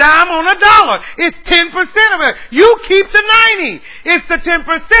 it's a dime on a dollar. It's 10% of it. You keep the 90. It's the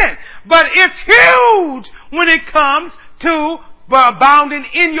 10%. But it's huge when it comes to abounding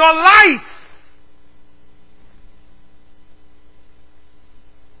in your life.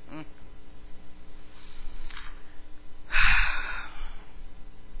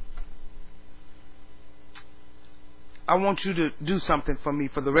 I want you to do something for me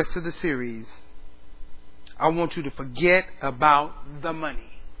for the rest of the series. I want you to forget about the money.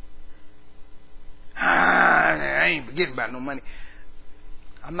 I ain't forgetting about no money.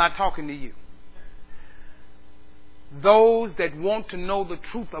 I'm not talking to you. Those that want to know the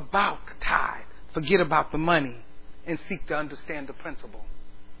truth about tithe, forget about the money and seek to understand the principle.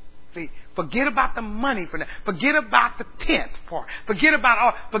 See, forget about the money for that. Forget about the 10th part. Forget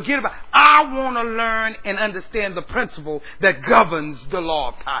about. I want to learn and understand the principle that governs the law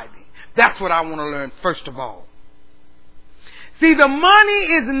of tithing. That's what I want to learn first of all. See, the money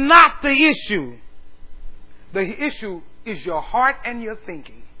is not the issue. The issue is your heart and your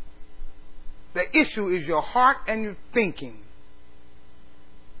thinking. The issue is your heart and your thinking.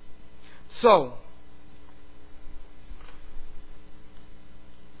 So,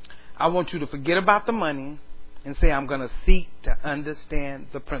 I want you to forget about the money and say, I'm going to seek to understand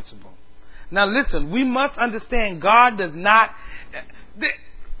the principle. Now listen, we must understand God does not,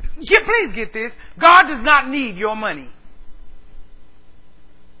 please get this, God does not need your money.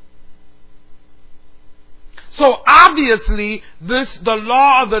 So obviously, the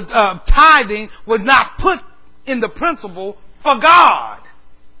law of the tithing was not put in the principle for God.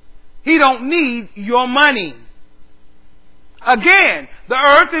 He don't need your money. Again, the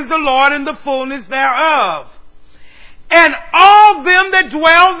earth is the Lord and the fullness thereof, and all them that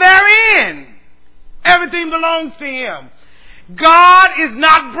dwell therein. Everything belongs to Him. God is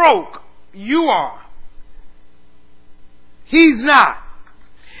not broke. You are. He's not.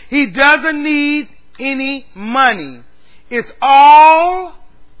 He doesn't need any money. It's all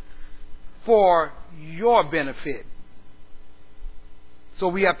for your benefit. So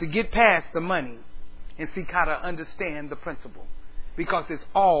we have to get past the money and seek how to understand the principle. Because it's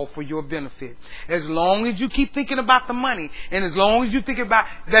all for your benefit. As long as you keep thinking about the money, and as long as you think about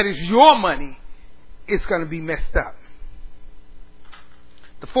that it's your money, it's going to be messed up.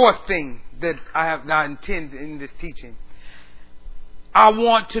 The fourth thing that I intend in this teaching, I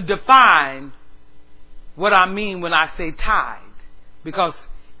want to define what I mean when I say tithe. Because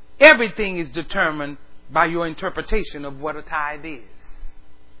everything is determined by your interpretation of what a tithe is.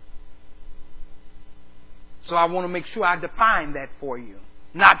 So I want to make sure I define that for you.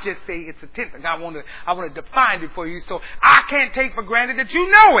 Not just say it's a tenth. I want to define it for you so I can't take for granted that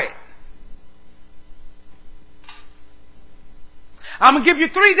you know it. I'm going to give you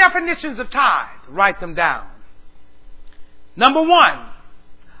 3 definitions of tithe. Write them down. Number 1,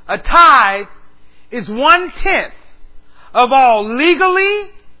 a tithe is 1/10 of all legally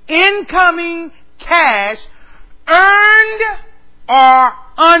incoming cash, earned or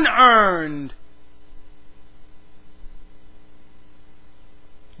unearned.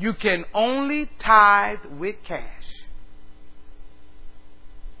 You can only tithe with cash.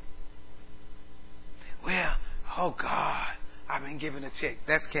 Well, oh God, I've been given a check.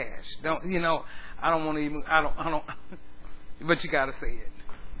 That's cash. I don't want to even, I don't, but you gotta say it.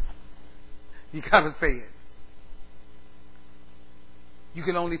 You gotta say it. You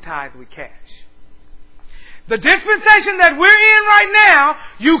can only tithe with cash. The dispensation that we're in right now,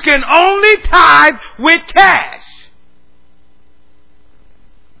 you can only tithe with cash.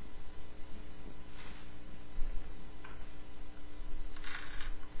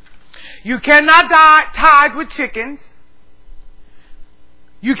 You cannot tithe with chickens.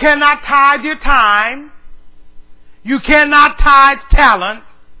 You cannot tithe your time. You cannot tithe talent.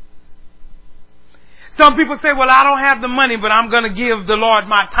 Some people say, well, I don't have the money, but I'm going to give the Lord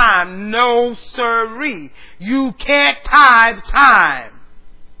my time. No, sirree. You can't tithe time.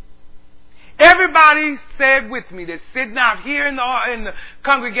 Everybody say it with me that's sitting out here in the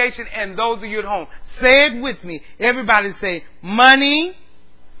congregation and those of you at home. Say it with me. Everybody say, money,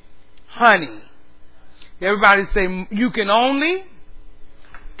 honey. Everybody say, you can only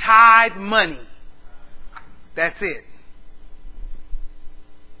tithe money. That's it.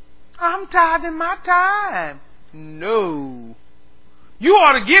 I'm tithing my time. No. You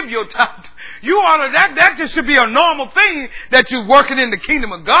ought to give your time. You ought to, that just should be a normal thing that you're working in the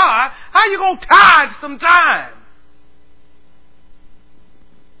kingdom of God. How you going to tithe some time?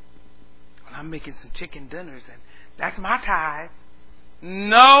 Well, I'm making some chicken dinners and that's my tithe.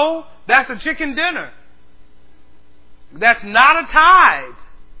 No, that's a chicken dinner. That's not a tithe.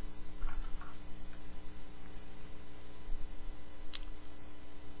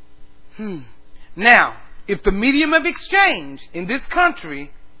 Now, if the medium of exchange in this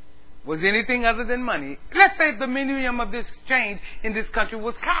country was anything other than money, let's say the medium of this exchange in this country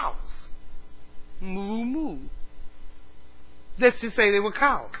was cows. Moo moo. Let's just say they were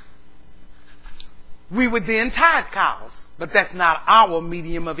cows. We would then tithe cows, but that's not our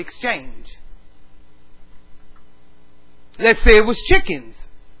medium of exchange. Let's say it was chickens,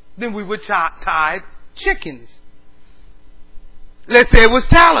 then we would tithe chickens. Let's say it was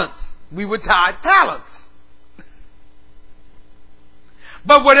talents. We would tithe talents.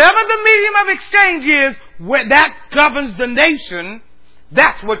 But whatever the medium of exchange is, that governs the nation,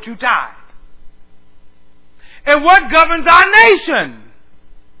 that's what you tithe. And what governs our nation?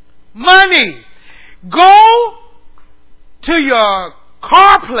 Money. Go to your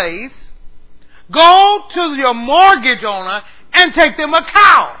car place, go to your mortgage owner, and take them a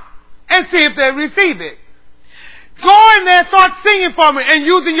cow and see if they receive it. Go in there and start singing for me and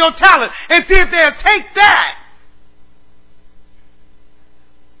using your talent and see if they'll take that.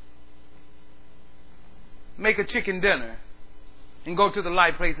 Make a chicken dinner and go to the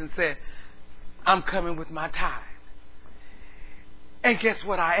light place and say, I'm coming with my tithe. And guess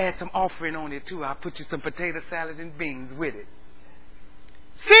what? I add some offering on it too. I put you some potato salad and beans with it.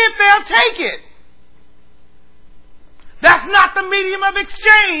 See if they'll take it. That's not the medium of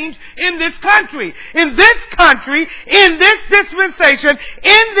exchange in this country. In this country, in this dispensation,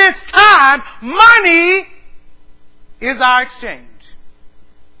 in this time, money is our exchange.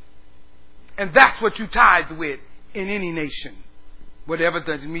 And that's what you tithe with in any nation, whatever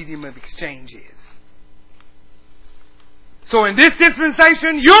the medium of exchange is. So in this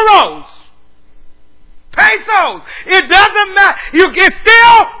dispensation, euros, pesos, it doesn't matter. It's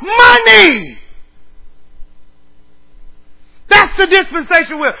still money. That's the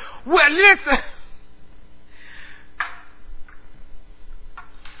dispensation we're listen.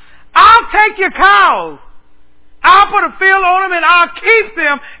 I'll take your cows. I'll put a field on them and I'll keep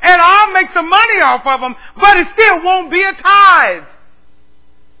them and I'll make some money off of them, but it still won't be a tithe.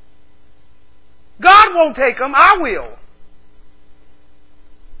 God won't take them. I will.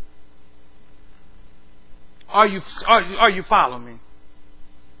 Are you following me?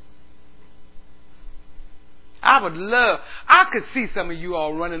 I could see some of you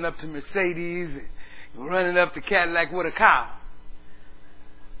all running up to Mercedes and running up to Cadillac with a cow.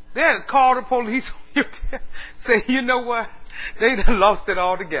 They'd call the police on you, say, you know what? They done lost it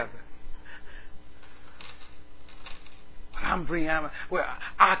all together.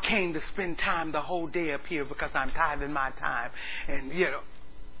 I came to spend time the whole day up here because I'm tithing my time. And,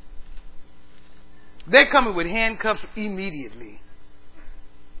 they're coming with handcuffs immediately.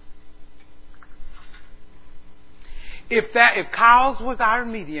 If cows was our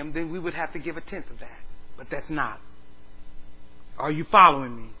medium, then we would have to give a tenth of that. But that's not. Are you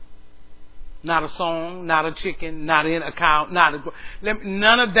following me? Not a song, not a chicken, not in a cow, none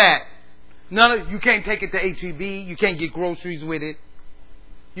of that. You can't take it to HEB. You can't get groceries with it.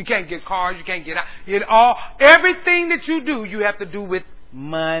 You can't get cars. You can't get out. Everything that you do, you have to do with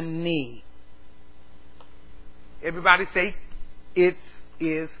money. Everybody say, it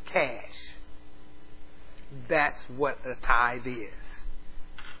is cash. That's what a tithe is.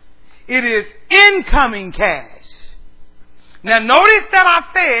 It is incoming cash. Now notice that I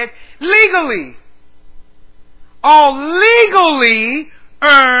said legally. All legally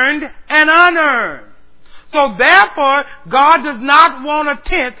earned and unearned. So therefore, God does not want a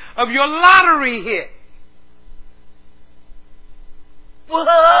tenth of your lottery hit.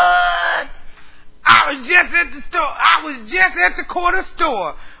 What? I was just at the store. I was just at the corner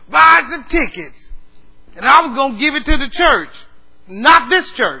store buy some tickets, and I was going to give it to the church. Not this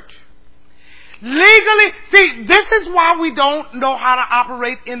church. Legally, see, this is why we don't know how to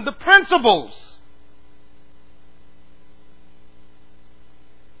operate in the principles.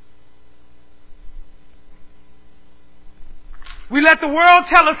 We let the world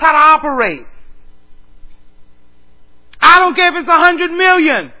tell us how to operate. I don't care if it's 100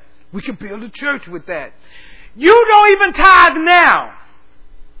 million. We can build a church with that. You don't even tithe now.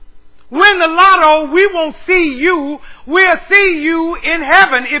 Win the lotto, we won't see you. We'll see you in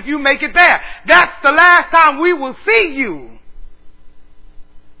heaven if you make it there. That's the last time we will see you.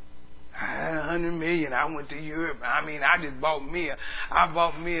 100 million. I went to Europe. I just bought me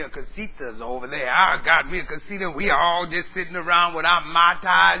a casitas over there. I got me a casita. We all just sitting around with my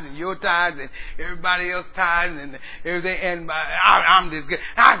tithes and your tithes and everybody else's tithes and everything. And I'm just good.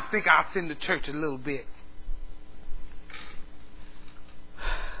 I think I'll send the church a little bit.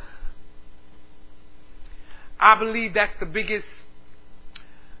 I believe that's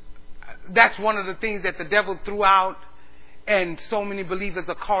one of the things that the devil threw out, and so many believers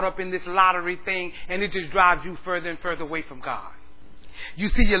are caught up in this lottery thing, and it just drives you further and further away from God. You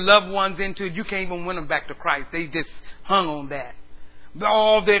see your loved ones into it, you can't even win them back to Christ. They just hung on that.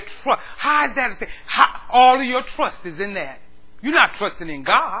 All their trust. How is that a thing? All of your trust is in that. You're not trusting in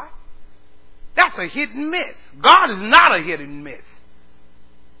God. That's a hit and miss. God is not a hit and miss.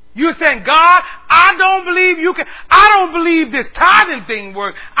 You're saying, God, I don't believe this tithing thing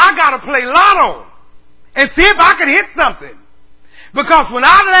works. I got to play lotto and see if I can hit something. Because when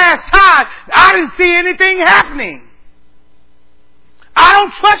I last tithe, I didn't see anything happening. I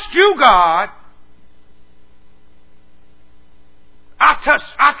don't trust you, God.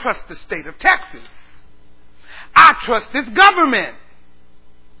 I trust the state of Texas. I trust this government.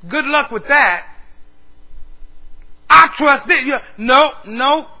 Good luck with that. I trust it.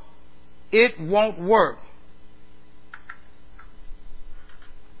 No. It won't work.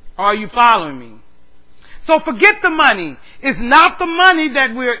 Are you following me? So forget the money. It's not the money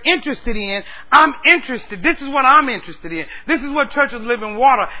that we're interested in. I'm interested. This is what I'm interested in. This is what Church of the Living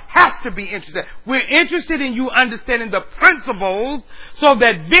Water has to be interested in. We're interested in you understanding the principles so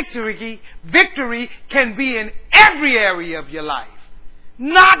that victory can be in every area of your life.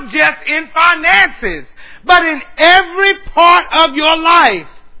 Not just in finances, but in every part of your life.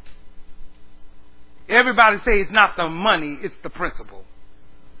 Everybody say it's not the money, it's the principle.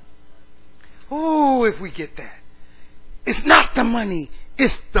 Oh, if we get that. It's not the money,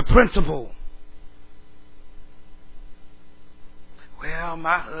 it's the principle. Well,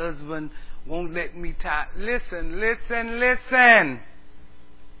 my husband won't let me tithe. Listen.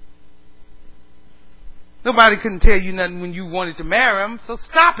 Nobody couldn't tell you nothing when you wanted to marry him, so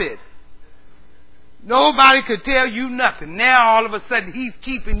stop it. Nobody could tell you nothing. Now all of a sudden he's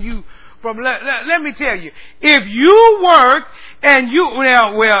keeping you from. Let me tell you, if you work and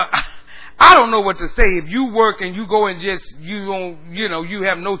I don't know what to say. If you work and you go and you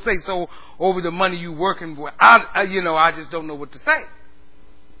have no say so over the money you working for. I just don't know what to say.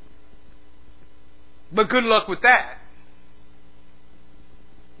 But good luck with that.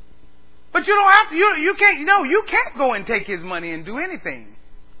 But you don't have to. You can't go and take his money and do anything.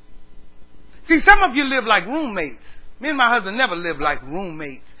 See, some of you live like roommates. Me and my husband never lived like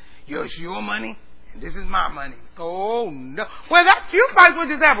roommates. It's your money, and this is my money. Oh, no. Well, you might as well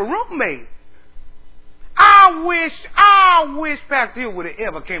just have a roommate. I wish Pastor Hill would have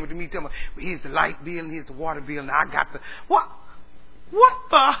ever came to me and told me, well, here's the light bill, and here's the water bill, and I got the... What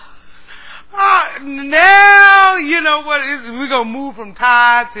the... Now, you know what, we're going to move from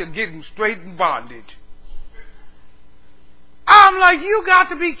tithe to getting straight in bondage. I'm like, you got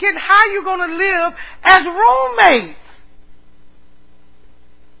to be kidding. How you going to live as roommates?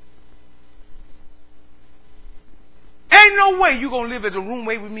 Ain't no way you going to live as a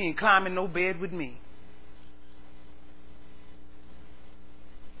roommate with me and climb in no bed with me.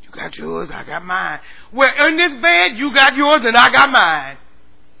 You got yours, I got mine. Well, in this bed, you got yours and I got mine.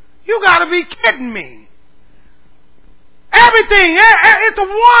 You got to be kidding me. Everything, it's a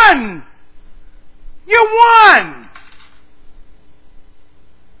one. You're one.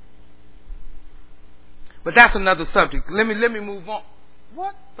 But that's another subject. Let me move on.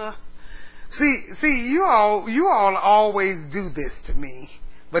 What the... See, you all always do this to me,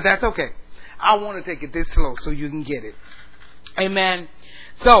 but that's okay. I want to take it this slow so you can get it. Amen.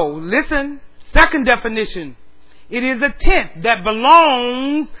 So, listen, second definition. It is a tenth that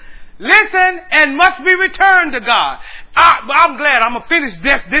belongs, listen, and must be returned to God. I'm glad I'm going to finish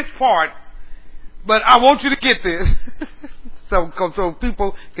this part, but I want you to get this. so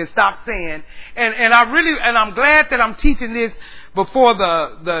people can stop saying. And I'm glad that I'm teaching this before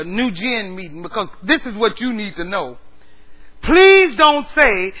the new gen meeting, because this is what you need to know. Please don't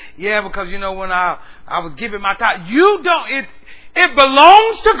say, yeah, because when I was giving my tithe. You don't. It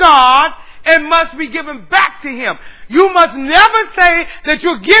belongs to God and must be given back to Him. You must never say that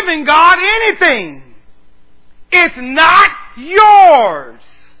you're giving God anything. It's not yours.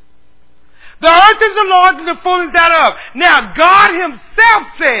 The earth is the Lord's and the fullness thereof. Now, God Himself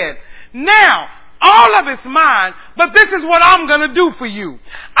said, now, all of it's mine, but this is what I'm going to do for you.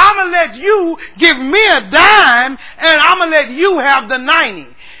 I'm going to let you give me a dime, and I'm going to let you have the 90.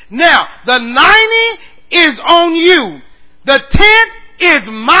 Now, the 90 is on you. The 10th is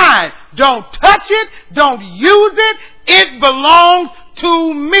mine. Don't touch it. Don't use it. It belongs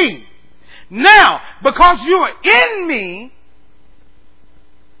to me. Now, because you are in me,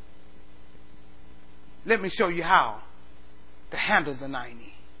 let me show you how to handle the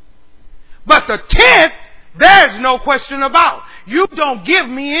 90. But the 10th, there's no question about. You don't give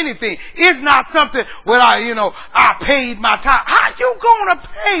me anything. It's not something where I paid my tithe. How you going to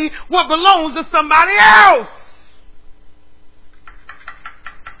pay what belongs to somebody else?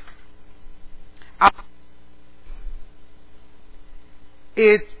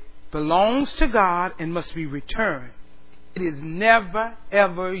 It belongs to God and must be returned. It is never,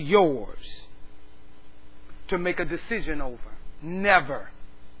 ever yours to make a decision over. Never.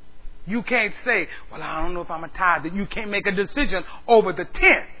 You can't say, well, I don't know if I'm a tithe. You can't make a decision over the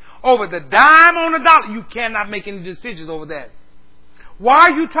 10th, over the dime on the dollar. You cannot make any decisions over that. Why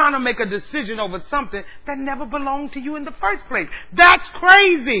are you trying to make a decision over something that never belonged to you in the first place? That's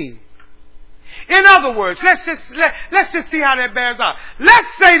crazy. In other words, let's just see how that bears out. Let's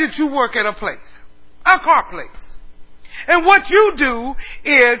say that you work at a place, a car place. And what you do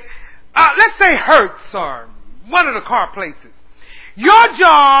is, let's say Hertz or one of the car places. Your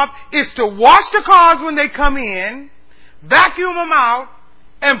job is to wash the cars when they come in, vacuum them out,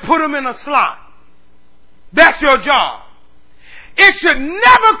 and put them in a slot. That's your job. It should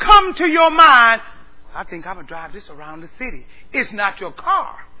never come to your mind, I think I'm going to drive this around the city. It's not your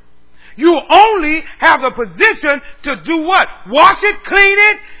car. You only have the position to do what? Wash it, clean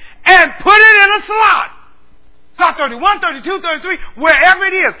it, and put it in a slot. Slot 31, 32, 33, wherever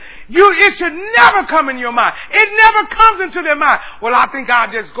it is. It should never come in your mind. It never comes into their mind. Well, I think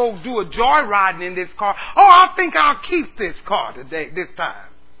I'll just go do a joyriding in this car. Oh, I think I'll keep this car this time.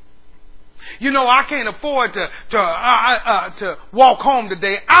 I can't afford to walk home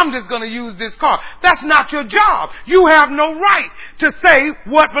today. I'm just going to use this car. That's not your job. You have no right to say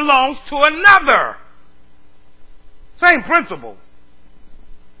what belongs to another. Same principle.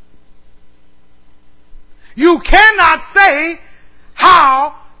 You cannot say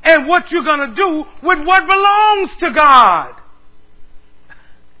how and what you're going to do with what belongs to God.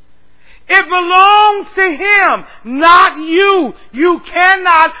 It belongs to Him, not you. You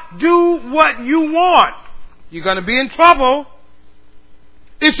cannot do what you want. You're going to be in trouble.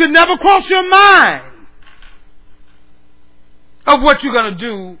 It should never cross your mind of what you're going to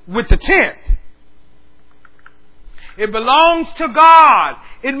do with the 10th. It belongs to God.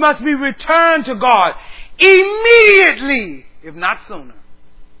 It must be returned to God immediately, if not sooner.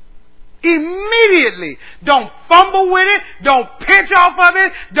 Immediately. Don't fumble with it. Don't pinch off of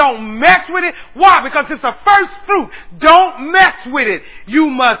it. Don't mess with it. Why? Because it's a first fruit. Don't mess with it.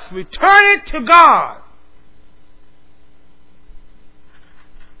 You must return it to God.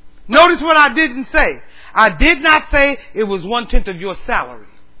 Notice what I didn't say. I did not say it was 1/10 of your salary.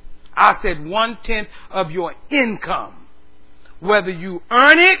 I said 1/10 of your income. Whether you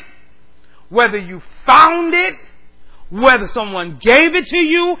earn it, whether you found it, whether someone gave it to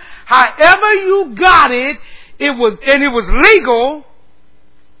you, however you got it, it was legal,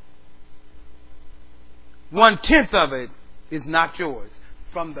 1/10 of it is not yours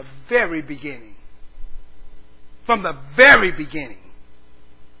from the very beginning. From the very beginning.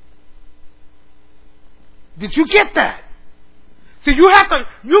 Did you get that? See, you got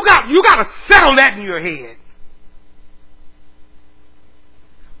to settle that in your head.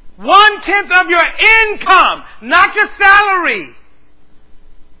 1/10 of your income, not your salary.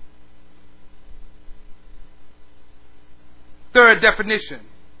 Third definition.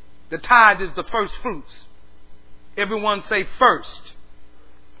 The tithe is the first fruits. Everyone say first.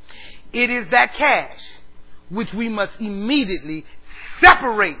 It is that cash which we must immediately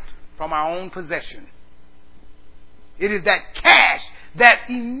separate from our own possession. It is that cash that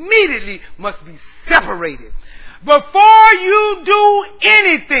immediately must be separated. Before you do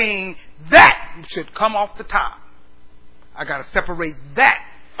anything, that should come off the top. I got to separate that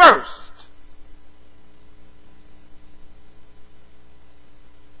first.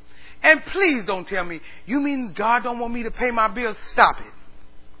 And please don't tell me, you mean God don't want me to pay my bills? Stop it.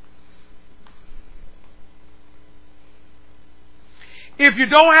 If you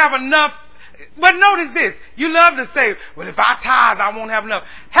don't have enough, but notice this, you love to say, well, if I tithe, I won't have enough.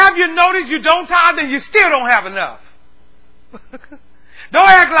 Have you noticed you don't tithe and you still don't have enough? Don't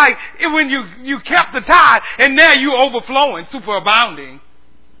act like when you kept the tithe and now you overflowing, super abounding.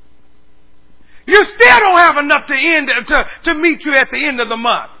 You still don't have enough to meet you at the end of the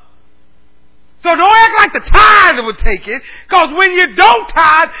month. So don't act like the tithe would take it, because when you don't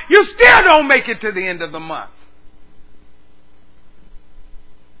tithe, you still don't make it to the end of the month.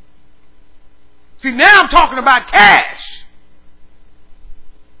 See, now I'm talking about cash.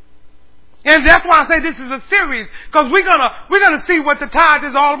 And that's why I say this is a series, because we're gonna see what the tithe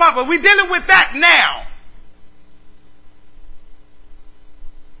is all about, but we're dealing with that now.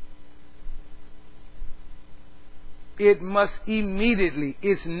 It must immediately.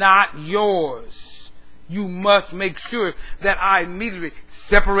 It's not yours. You must make sure that I immediately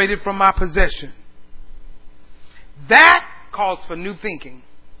separate it from my possession. That calls for new thinking.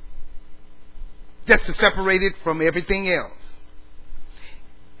 Just to separate it from everything else.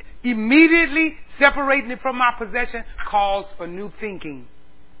 Immediately separating it from my possession calls for new thinking.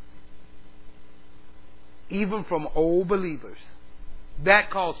 Even from old believers.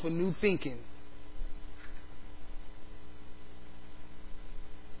 That calls for new thinking.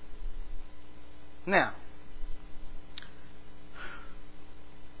 Now,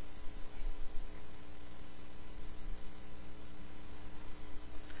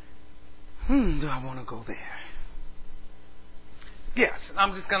 do I want to go there? Yes,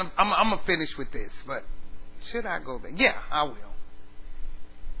 I'm gonna finish with this, but should I go there? Yeah, I will.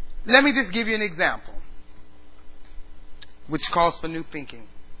 Let me just give you an example, which calls for new thinking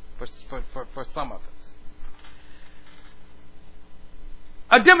for some of us.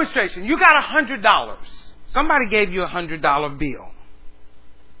 A demonstration. You got $100. Somebody gave you $100 bill.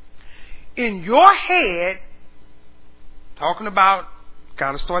 In your head, talking about,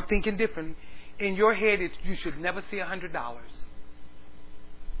 got to start thinking differently. In your head, you should never see $100.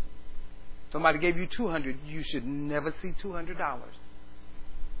 Somebody gave you $200. You should never see $200.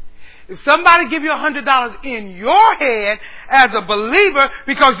 If somebody give you $100 in your head as a believer,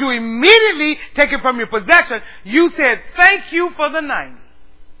 because you immediately take it from your possession, you said, thank you for the $90.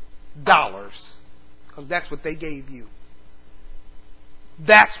 Because that's what they gave you.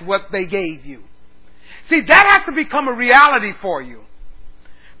 That's what they gave you. See, that has to become a reality for you.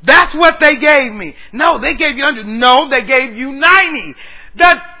 That's what they gave me. No, they gave you 100. No, they gave you 90.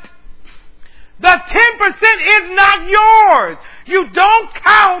 The 10% is not yours. You don't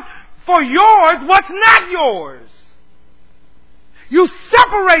count for yours what's not yours. You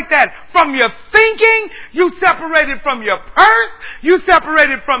separate that from your thinking. You separate it from your purse. You separate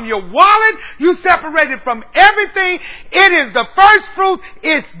it from your wallet. You separate it from everything. It is the first fruit.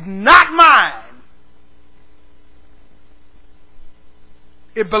 It's not mine.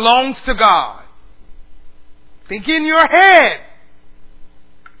 It belongs to God. Think in your head.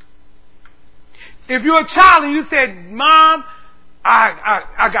 If you're a child and you said, Mom,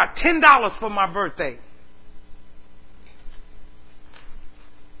 I got $10 for my birthday.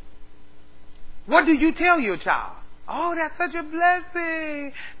 What do you tell your child? Oh, that's such a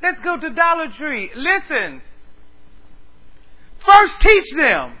blessing. Let's go to Dollar Tree. Listen. First teach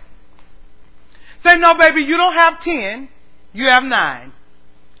them. Say, no, baby, you don't have 10. You have 9.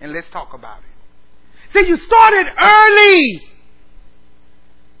 And let's talk about it. See, you started early.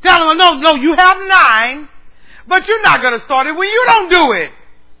 Tell them, no, you have 9. But you're not going to start it when you don't do it.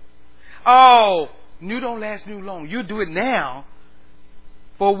 Oh, new don't last new long. You do it now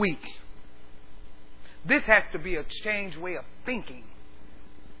for a week. This has to be a changed way of thinking.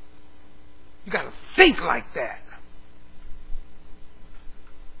 You got to think like that.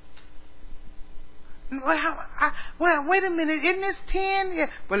 Well, wait a minute. Isn't this 10? Yeah.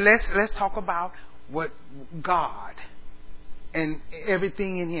 But let's talk about what God and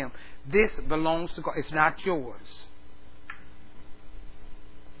everything in Him. This belongs to God. It's not yours.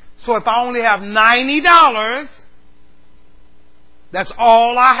 So if I only have $90, that's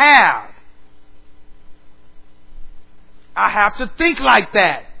all I have. I have to think like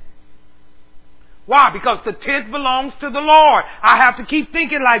that. Why? Because the 10th belongs to the Lord. I have to keep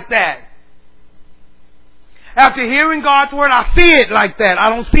thinking like that. After hearing God's word, I see it like that. I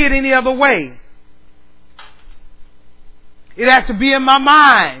don't see it any other way. It has to be in my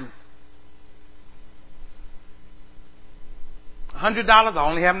mind. $100, I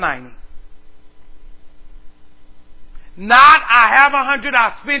only have 90. Not, I have 100,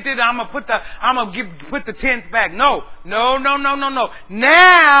 I spent it, I'm gonna put the 10th back. No.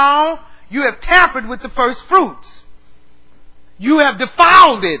 Now, you have tampered with the first fruits. You have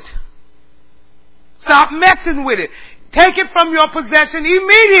defiled it. Stop messing with it. Take it from your possession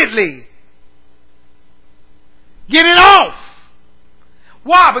immediately. Get it off.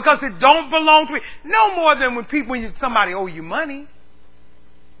 Why? Because it don't belong to me. No more than when somebody owe you money.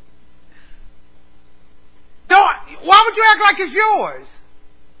 Why would you act like it's yours?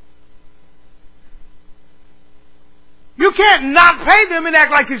 You can't not pay them and act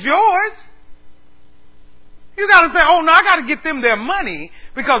like it's yours. You got to say, oh no, I got to get them their money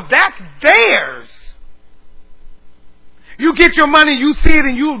because that's theirs. You get your money, you see it,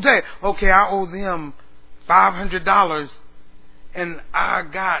 and you say, okay, I owe them $500 and I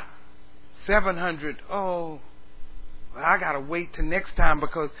got $700. Oh, well, I got to wait till next time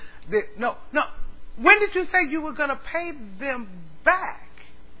because no. When did you say you were going to pay them back?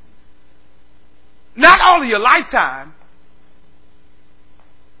 Not all of your lifetime.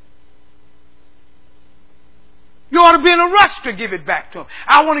 You ought to be in a rush to give it back to them.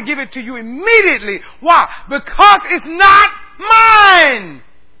 I want to give it to you immediately. Why? Because it's not mine.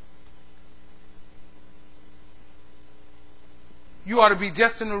 You ought to be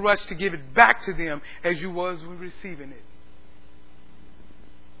just in a rush to give it back to them as you was with receiving it.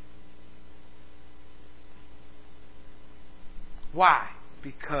 Why?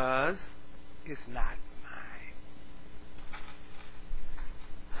 Because it's not mine.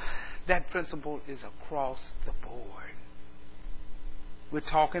 That principle is across the board. We're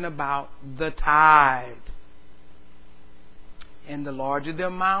talking about the tithe. And the larger the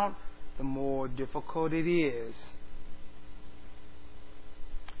amount, the more difficult it is.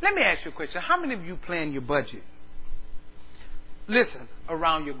 Let me ask you a question. How many of you plan your budget? Listen,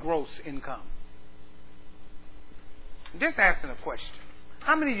 around your gross income. Just asking a question.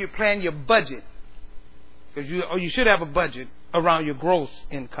 How many of you plan your budget? Because you should have a budget around your gross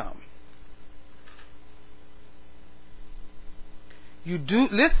income. You do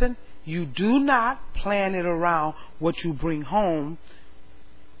not plan it around what you bring home.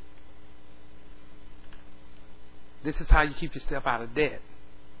 This is how you keep yourself out of debt.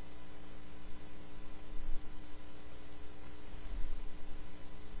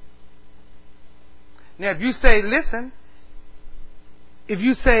 Now, if you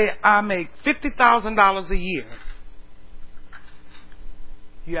say, I make $50,000 a year,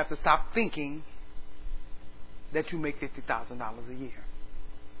 you have to stop thinking that you make $50,000 a year.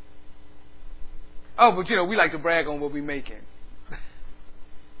 Oh, but we like to brag on what we're making.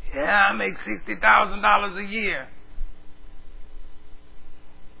 Yeah, I make $60,000 a year.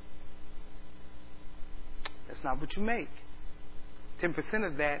 That's not what you make. 10%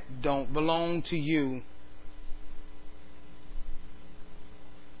 of that don't belong to you.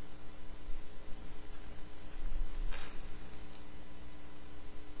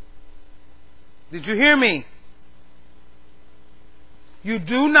 Did you hear me? You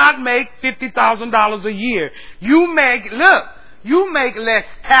do not make $50,000 a year. You make less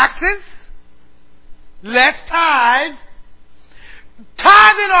taxes, less tithe.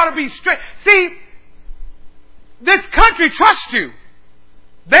 Tithing ought to be straight. See, this country trusts you.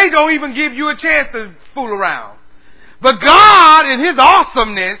 They don't even give you a chance to fool around. But God, in His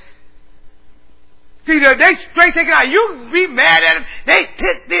awesomeness, see, they straight take it out. You be mad at them. They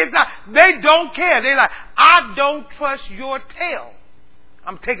pick this out. They don't care. They're like, I don't trust your tail.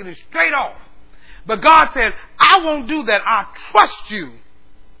 I'm taking it straight off. But God says, I won't do that. I trust you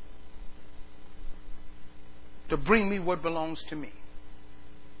to bring me what belongs to me.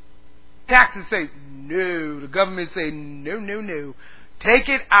 Taxes say, no. The government say, no. Take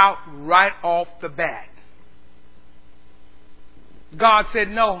it out right off the bat. God said,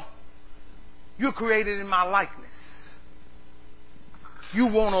 no. You're created in my likeness. You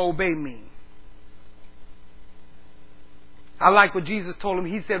won't obey me. I like what Jesus told him.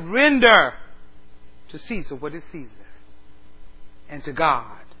 He said, render to Caesar what is Caesar, and to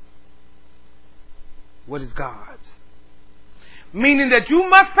God what is God's. Meaning that you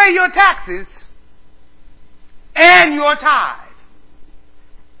must pay your taxes and your tithe.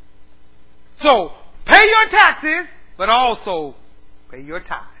 So, pay your taxes, but also pay your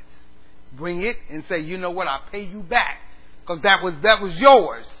tithes. Bring it and say, you know what, I'll pay you back. Because that was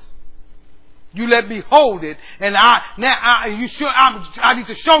yours. You let me hold it, and I need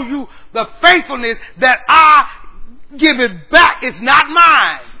to show you the faithfulness that I give it back. It's not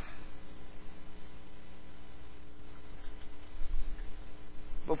mine.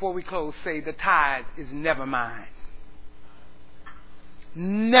 Before we close, say the tithe is never mine.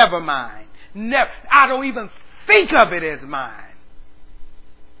 Never mine. Never. I don't even think of it as mine.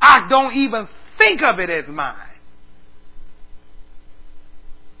 I don't even think of it as mine.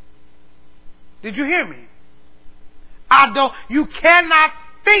 Did you hear me? You cannot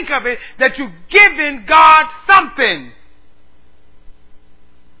think of it that you're giving God something.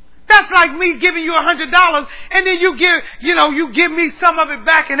 That's like me giving you $100 and then you give me some of it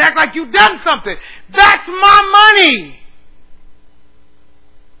back and act like you've done something. That's my money.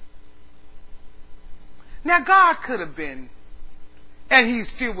 Now God could have been, and He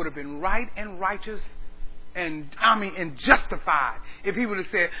still would have been right and righteous and justified if He would have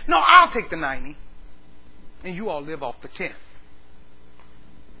said, no, I'll take the 90 and you all live off the 10.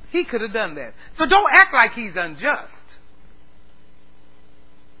 He could have done that. So don't act like He's unjust.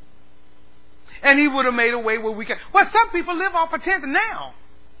 And He would have made a way where we can. Well, some people live off a 10th now.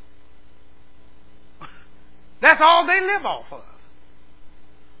 That's all they live off of.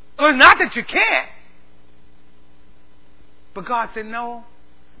 So it's not that you can't. But God said, no,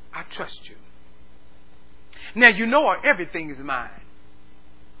 I trust you. Now, you know everything is mine.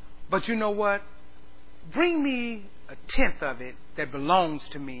 But you know what? Bring me a 10th of it that belongs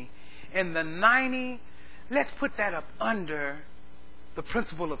to me. And the 90, let's put that up under the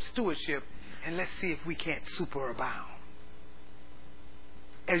principle of stewardship. And let's see if we can't superabound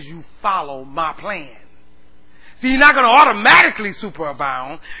as you follow my plan. See, you're not going to automatically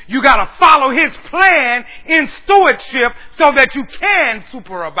superabound. You got to follow His plan in stewardship so that you can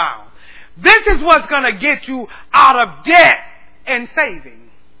superabound. This is what's going to get you out of debt and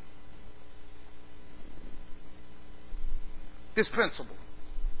saving. This principle.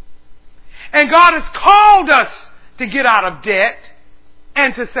 And God has called us to get out of debt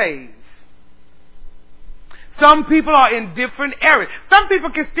and to save. Some people are in different areas. Some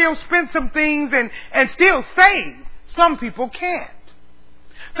people can still spend some things and still save. Some people can't.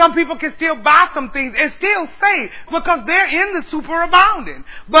 Some people can still buy some things and still save because they're in the superabounding.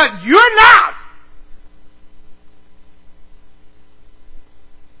 But you're not.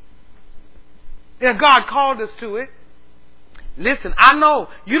 And God called us to it. Listen, I know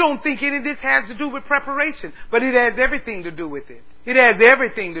you don't think any of this has to do with preparation, but it has everything to do with it. It has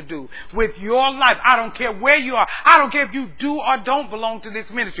everything to do with your life. I don't care where you are. I don't care if you do or don't belong to this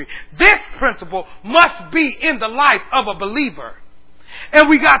ministry. This principle must be in the life of a believer. And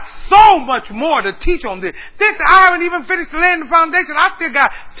we got so much more to teach on this. I haven't even finished laying the foundation. I still got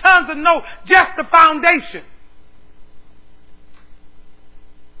tons of notes, just the foundation.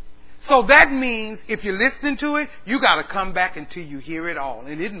 So that means if you're listening to it, you got to come back until you hear it all.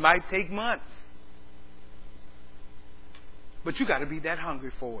 And it might take months. But you got to be that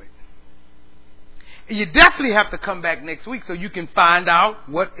hungry for it. And you definitely have to come back next week so you can find out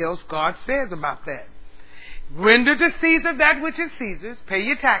what else God says about that. Render to Caesar that which is Caesar's. Pay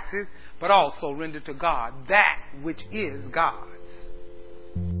your taxes. But also render to God that which is God's.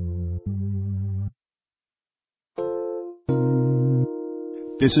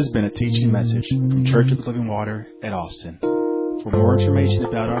 This has been a teaching message from Church of the Living Water at Austin. For more information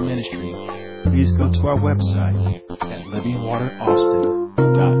about our ministry, please go to our website at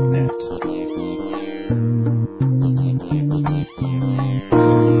livingwateraustin.net.